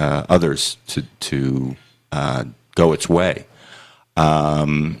manipulate others to go its way.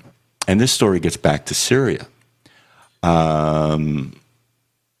 And this story gets back to Syria.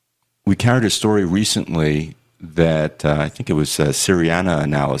 We carried a story recently that I think it was a Syriana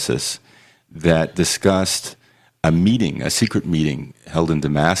analysis that discussed a secret meeting held in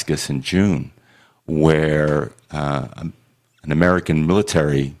Damascus in June, where an American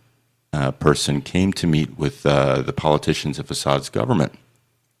military person came to meet with the politicians of Assad's government,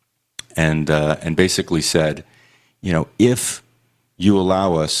 and basically said, if you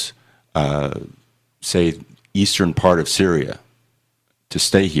allow us, say, eastern part of Syria, to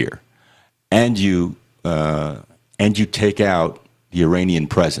stay here, and you take out the Iranian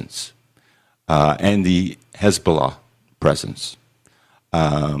presence and the Hezbollah presence,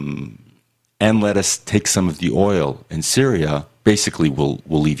 and let us take some of the oil in Syria, basically we'll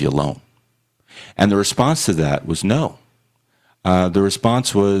leave you alone. And the response to that was no. The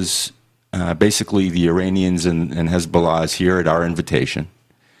response was basically the Iranians and Hezbollah is here at our invitation,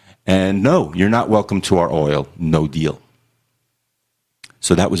 and no, you're not welcome to our oil, no deal.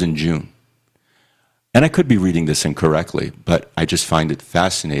 So that was in June. And I could be reading this incorrectly, but I just find it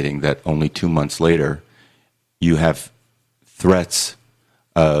fascinating that only 2 months later, you have threats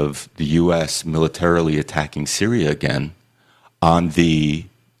of the U.S. militarily attacking Syria again, on the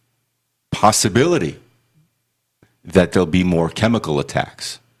possibility that there'll be more chemical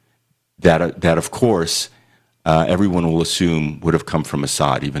attacks that of course, everyone will assume would have come from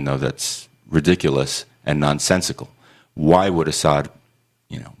Assad, even though that's ridiculous and nonsensical. Why would Assad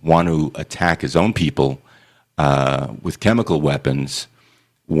want to attack his own people with chemical weapons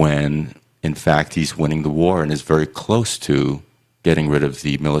when, in fact, he's winning the war and is very close to getting rid of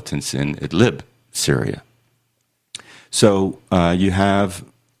the militants in Idlib, Syria? So you have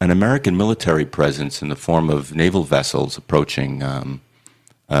an American military presence in the form of naval vessels approaching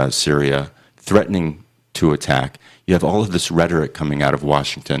Syria, threatening to attack. You have all of this rhetoric coming out of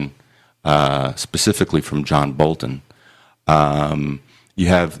Washington, specifically from John Bolton. You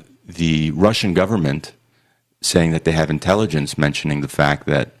have the Russian government saying that they have intelligence mentioning the fact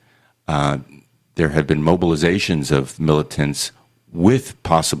that there have been mobilizations of militants with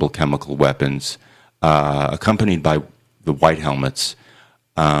possible chemical weapons, accompanied by the White Helmets,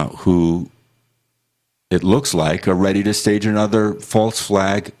 who it looks like are ready to stage another false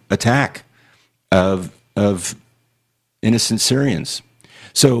flag attack of innocent Syrians.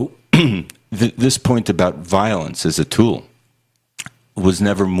 So this point about violence as a tool was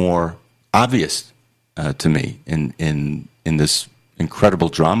never more obvious to me in this incredible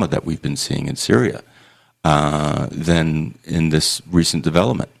drama that we've been seeing in Syria than in this recent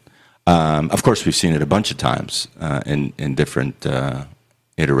development. Of course, we've seen it a bunch of times in different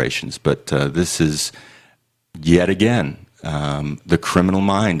iterations, but this is yet again the criminal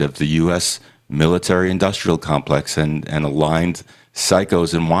mind of the U.S. military-industrial complex and aligned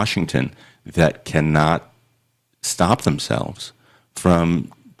psychos in Washington that cannot stop themselves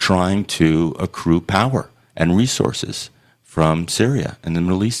from trying to accrue power and resources from Syria and the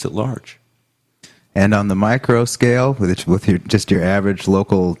Middle East at large. And on the micro scale, with your average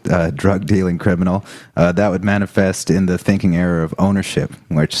local drug-dealing criminal, that would manifest in the thinking error of ownership,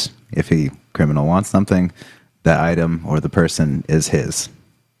 which if a criminal wants something, the item or the person is his.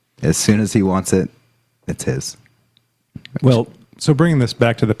 As soon as he wants it, it's his. Well, so bringing this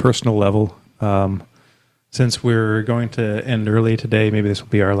back to the personal level, since we're going to end early today, maybe this will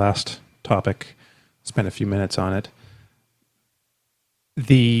be our last topic. Spend a few minutes on it.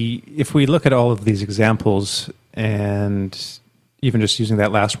 If we look at all of these examples, and even just using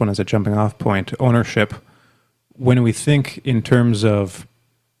that last one as a jumping off point, ownership, when we think in terms of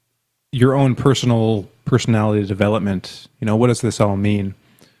your own personality development, what does this all mean?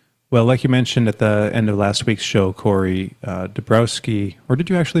 Well, like you mentioned at the end of last week's show, Corey, Dabrowski, or did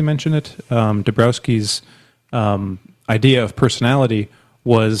you actually mention it? Dabrowski's idea of personality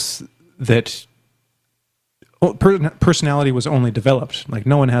was that personality was only developed. Like,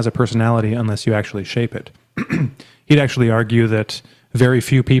 no one has a personality unless you actually shape it. He'd actually argue that very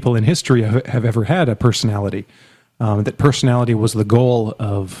few people in history have ever had a personality. That personality was the goal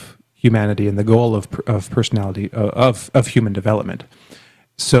of humanity and the goal of personality of human development.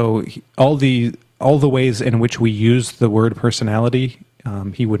 So all the ways in which we use the word personality,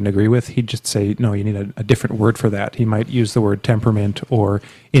 he wouldn't agree with. He'd just say, no, you need a different word for that. He might use the word temperament or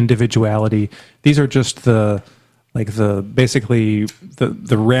individuality. These are just the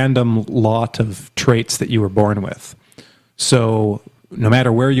random lot of traits that you were born with. So no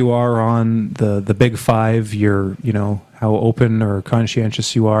matter where you are on the big five, how open or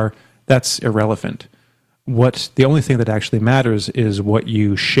conscientious you are, that's irrelevant. The only thing that actually matters is what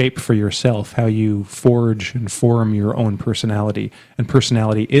you shape for yourself, how you forge and form your own personality. And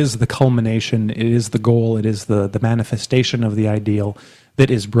personality is the culmination, it is the goal, it is the manifestation of the ideal that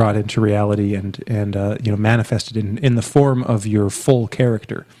is brought into reality and manifested in the form of your full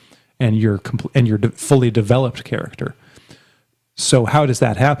character and your fully developed character. So how does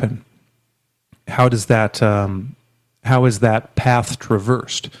that happen? How is that path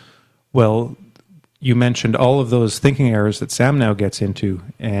traversed? Well, you mentioned all of those thinking errors that Sam now gets into,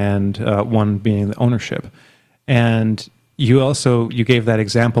 and one being the ownership. And you gave that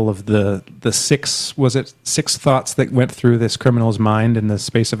example of the six thoughts that went through this criminal's mind in the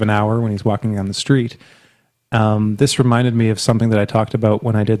space of an hour when he's walking on the street. This reminded me of something that I talked about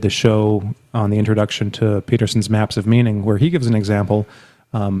when I did the show on the introduction to Peterson's Maps of Meaning, where he gives an example,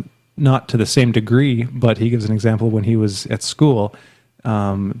 not to the same degree, but he gives an example when he was at school.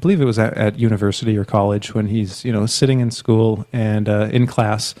 I believe it was at university or college when he's sitting in school and in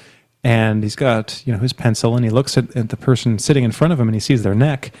class, and he's got his pencil, and he looks at the person sitting in front of him, and he sees their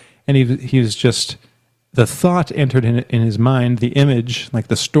neck, and he was just, the thought entered in his mind, the image, like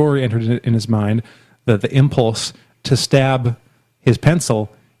the story entered in his mind, the impulse to stab his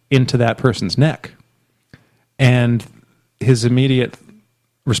pencil into that person's neck, and his immediate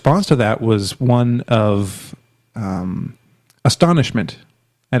response to that was one of astonishment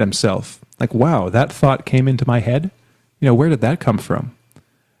at himself. Like, wow, that thought came into my head? Where did that come from?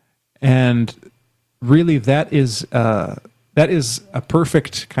 And really, that is a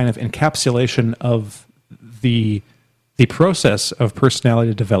perfect kind of encapsulation of the process of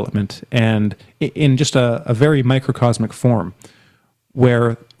personality development, and in just a very microcosmic form,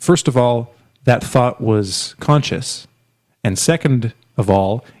 where, first of all, that thought was conscious, and second of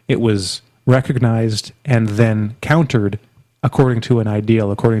all, it was recognized and then countered according to an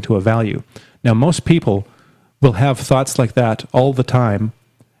ideal, according to a value. Now, most people will have thoughts like that all the time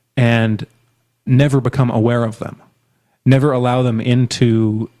and never become aware of them, never allow them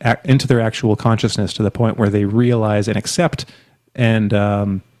into their actual consciousness to the point where they realize and accept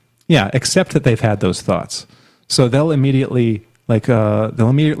that they've had those thoughts. So they'll immediately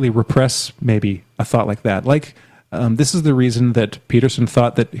repress maybe a thought like that. This is the reason that Peterson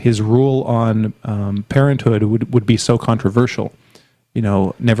thought that his rule on parenthood would be so controversial.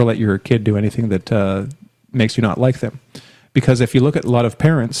 Never let your kid do anything that makes you not like them. Because if you look at a lot of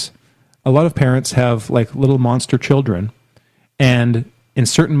parents, a lot of parents have like little monster children, and in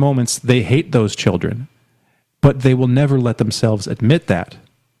certain moments they hate those children, but they will never let themselves admit that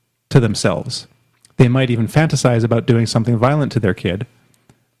to themselves. They might even fantasize about doing something violent to their kid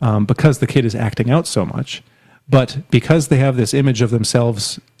because the kid is acting out so much. But because they have this image of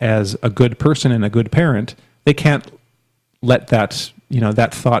themselves as a good person and a good parent, they can't let that,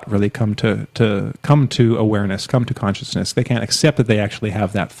 that thought really come to awareness, come to consciousness. They can't accept that they actually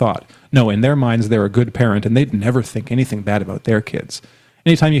have that thought. No, in their minds, they're a good parent, and they'd never think anything bad about their kids.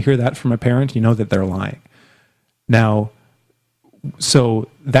 Anytime you hear that from a parent, you know that they're lying. Now, so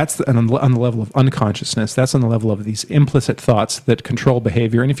that's on the level of unconsciousness. That's on the level of these implicit thoughts that control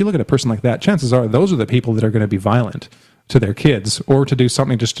behavior. And if you look at a person like that, chances are those are the people that are going to be violent to their kids, or to do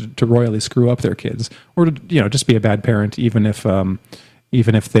something just to royally screw up their kids, or to just be a bad parent, even if parenting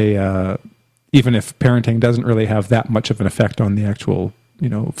doesn't really have that much of an effect on the actual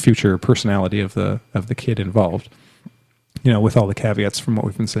future personality of the kid involved. With all the caveats from what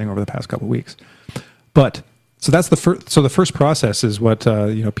we've been saying over the past couple of weeks, but. So that's the first. So the first process is what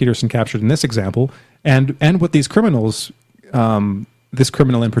Peterson captured in this example, and what these criminals, this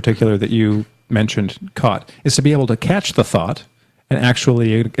criminal in particular that you mentioned, caught, is to be able to catch the thought and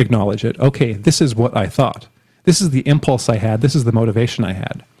actually acknowledge it. Okay, this is what I thought. This is the impulse I had. This is the motivation I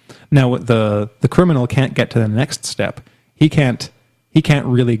had. Now the criminal can't get to the next step. He can't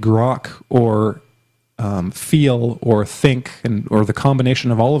really grok or feel or think or the combination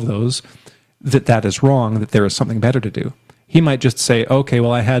of all of those. That is wrong, that there is something better to do. He might just say, okay,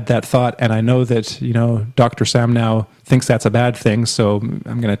 well, I had that thought, and I know that, Dr. Sam now thinks that's a bad thing, so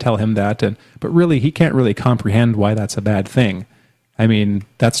I'm going to tell him that. But really, he can't really comprehend why that's a bad thing. I mean,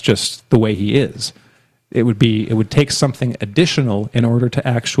 that's just the way he is. It would take something additional in order to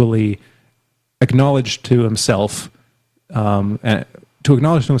actually acknowledge to himself, and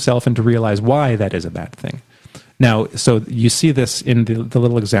to realize why that is a bad thing. Now, so you see this in the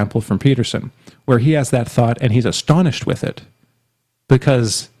little example from Peterson, where he has that thought and he's astonished with it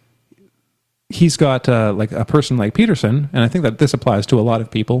because he's got like a person like Peterson, and I think that this applies to a lot of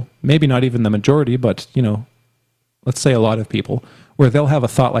people, maybe not even the majority, but, let's say a lot of people, where they'll have a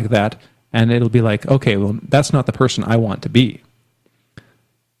thought like that and it'll be like, okay, well, that's not the person I want to be.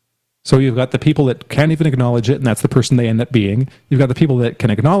 So you've got the people that can't even acknowledge it, and that's the person they end up being. You've got the people that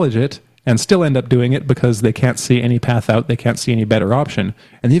can acknowledge it and still end up doing it because they can't see any path out, they can't see any better option.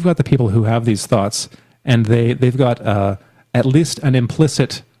 And you've got the people who have these thoughts, and they've got at least an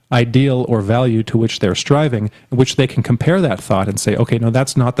implicit ideal or value to which they're striving, in which they can compare that thought and say, okay, no,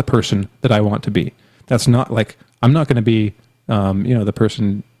 that's not the person that I want to be. That's not like, I'm not going to be, the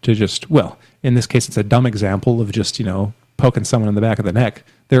person to just, well, in this case, it's a dumb example of just, poking someone in the back of the neck.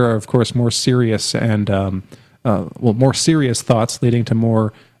 There are, of course, more serious and, more serious thoughts leading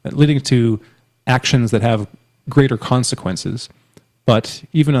to actions that have greater consequences. But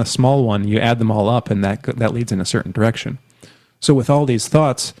even a small one, you add them all up, and that leads in a certain direction. So with all these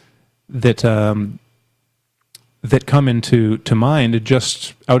thoughts that come into mind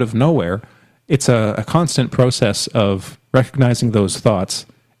just out of nowhere, it's a constant process of recognizing those thoughts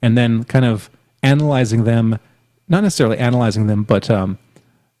and then kind of analyzing them, not necessarily analyzing them, but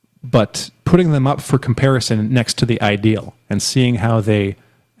putting them up for comparison next to the ideal and seeing how they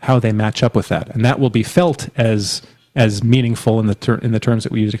match up with that. And that will be felt as meaningful in the terms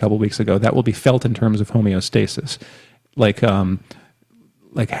that we used a couple of weeks ago. That will be felt in terms of homeostasis. Like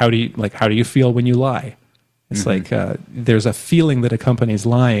how do you feel when you lie? It's like there's a feeling that accompanies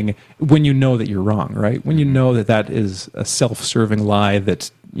lying when you know that you're wrong, right? When you know that is a self-serving lie that,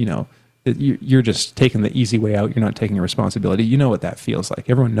 that you're just taking the easy way out. You're not taking a responsibility. You know what that feels like.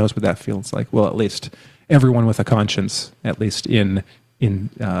 Everyone knows what that feels like. Well, at least everyone with a conscience, at least in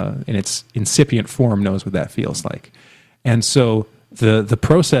its incipient form, knows what that feels like. And so the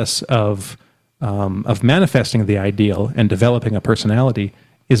process of manifesting the ideal and developing a personality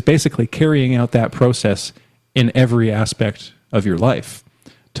is basically carrying out that process in every aspect of your life,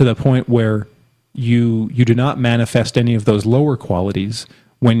 to the point where you do not manifest any of those lower qualities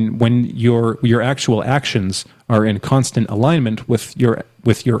when your actual actions are in constant alignment with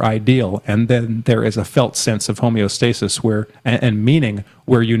your ideal, and then there is a felt sense of homeostasis where and meaning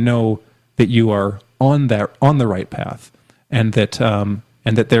where you know that you are on the right path, and that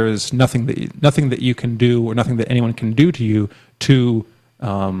there is nothing that you can do or nothing that anyone can do to you to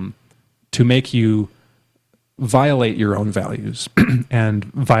make you violate your own values and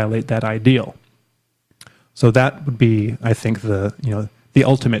violate that ideal. So that would be, I think, the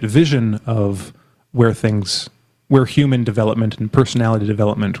ultimate vision of where human development and personality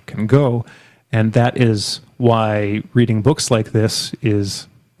development can go, and that is why reading books like this is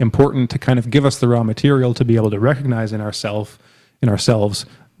important to kind of give us the raw material to be able to recognize in ourselves,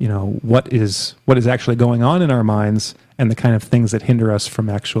 what is actually going on in our minds and the kind of things that hinder us from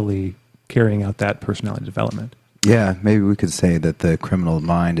actually carrying out that personality development. Yeah, maybe we could say that the criminal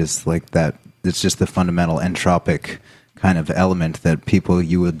mind is like that. It's just the fundamental entropic kind of element that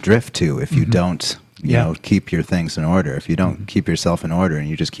you will drift to if you don't, keep your things in order. If you don't keep yourself in order and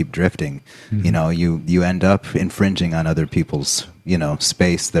you just keep drifting, you end up infringing on other people's,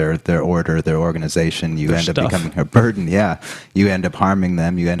 space, their order, their organization. You end up becoming a burden. Yeah, you end up harming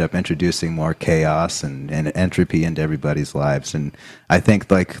them. You end up introducing more chaos and entropy into everybody's lives. And I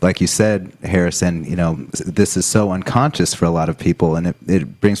think, like you said, Harrison, this is so unconscious for a lot of people, and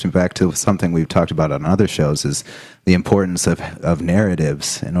it brings me back to something we've talked about on other shows: is the importance of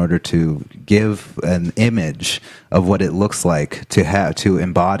narratives in order to give an image of what it looks like to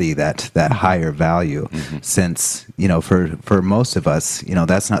embody that higher value. Since for most of us,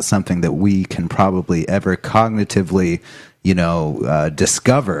 that's not something that we can probably ever cognitively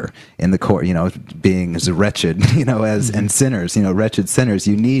discover in the core, being as wretched, and sinners, wretched sinners.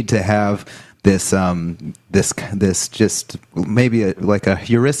 You need to have this just maybe like a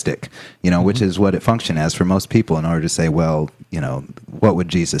heuristic, which is what it functions as for most people in order to say, well, what would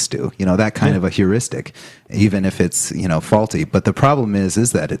Jesus do? That kind of a heuristic, even if it's, faulty. But the problem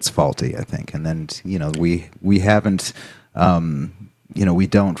is that it's faulty, I think. And then, we haven't, we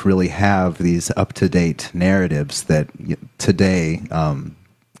don't really have these up-to-date narratives that today,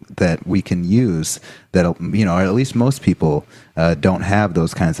 that we can use, that or at least most people don't have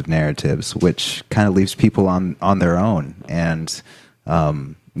those kinds of narratives, which kind of leaves people on their own. And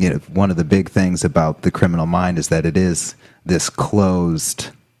one of the big things about the criminal mind is that it is this closed.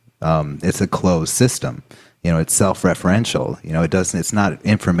 It's a closed system. It's self-referential. It's not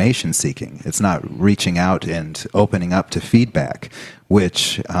information seeking. It's not reaching out and opening up to feedback,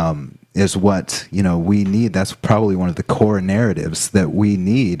 which is what we need. That's probably one of the core narratives that we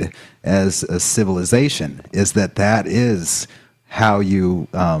need as a civilization. Is that is how you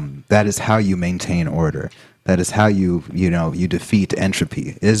maintain order. That is how you defeat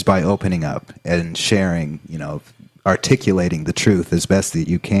entropy. Is by opening up and sharing. Articulating the truth as best that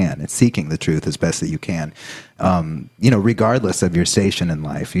you can, and seeking the truth as best that you can. Regardless of your station in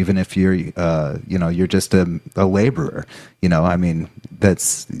life, even if you're you're just a laborer.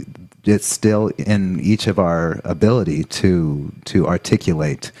 It's still in each of our ability to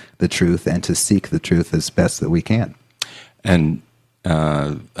articulate the truth and to seek the truth as best that we can. And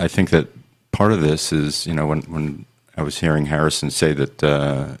I think that part of this is, when I was hearing Harrison say that,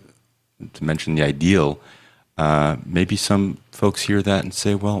 to mention the ideal, maybe some folks hear that and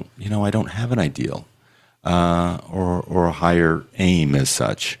say, well, I don't have an ideal or a higher aim as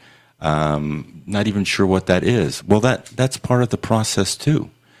such. Not even sure what that is. Well, that's part of the process too.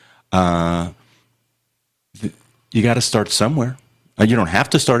 You got to start somewhere. You don't have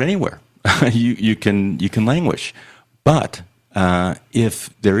to start anywhere. you can languish, but if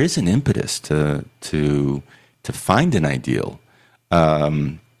there is an impetus to find an ideal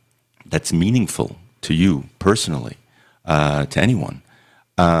that's meaningful to you personally, to anyone,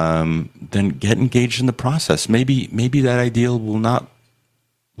 then get engaged in the process. Maybe that ideal will not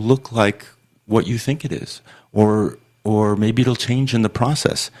look like what you think it is, or maybe it'll change in the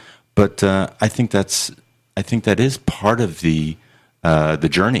process. But I think that is part of the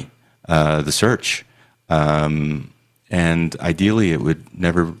journey, the search, and ideally it would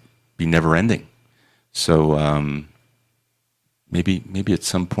never be never ending. So maybe at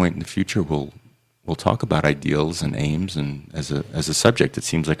some point in the future we'll talk about ideals and aims, and as a subject, it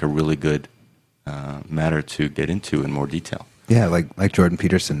seems like a really good matter to get into in more detail. Yeah, like Jordan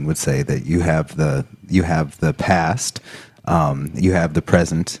Peterson would say, that you have the past, you have the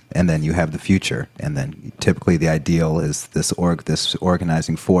present, and then you have the future. And then typically the ideal is this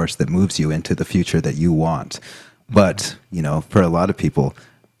organizing force that moves you into the future that you want. But for a lot of people,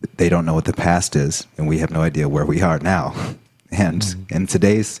 they don't know what the past is, and we have no idea where we are now. And in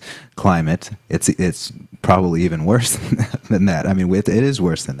today's climate, it's probably even worse than that. I mean, it is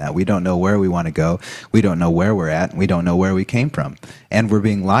worse than that. We don't know where we want to go. We don't know where we're at. And we don't know where we came from. And we're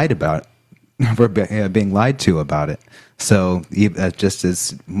being lied about. We're being lied to about it. So just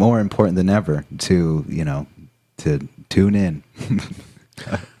is more important than ever to tune in.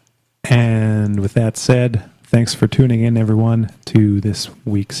 And with that said, thanks for tuning in, everyone, to this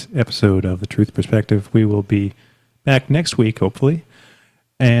week's episode of The Truth Perspective. We will be back next week, hopefully.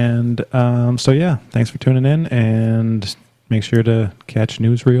 And thanks for tuning in, and make sure to catch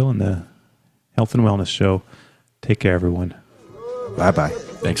Newsreel and the Health and Wellness Show. Take care, everyone. Bye-bye.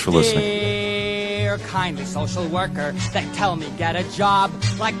 Thanks for listening. dear, kindly social worker. They tell me get a job,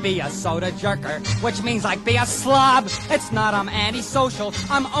 like be a soda jerker, which means like be a slob. It's not I'm antisocial,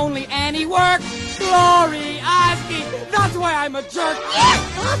 I'm only anti-work. Glory, Oski, that's why I'm a jerk. Yes,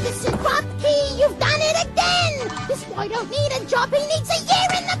 Officer Krupke, you've done it again. This boy don't need a job, he needs a year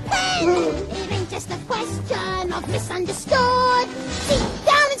in the pen. It ain't just a question of misunderstood. Deep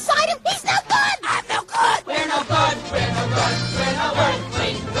down inside him, he's no good. I'm no good. We're no good, we're no good, we're no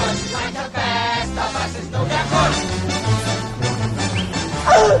earthly good. Like the best of us is no damn good.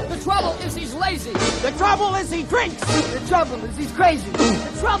 The trouble is he's lazy. The trouble is he drinks. The trouble is he's crazy.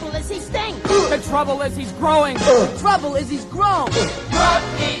 The trouble is he stinks. The trouble is he's growing. The trouble is he's grown.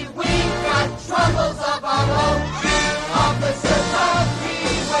 Krupke, we've got troubles of our own. Officer Krupke,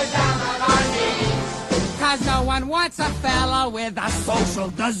 we're down on our knees. 'Cause no one wants a fella with a social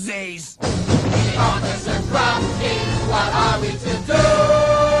disease. Officer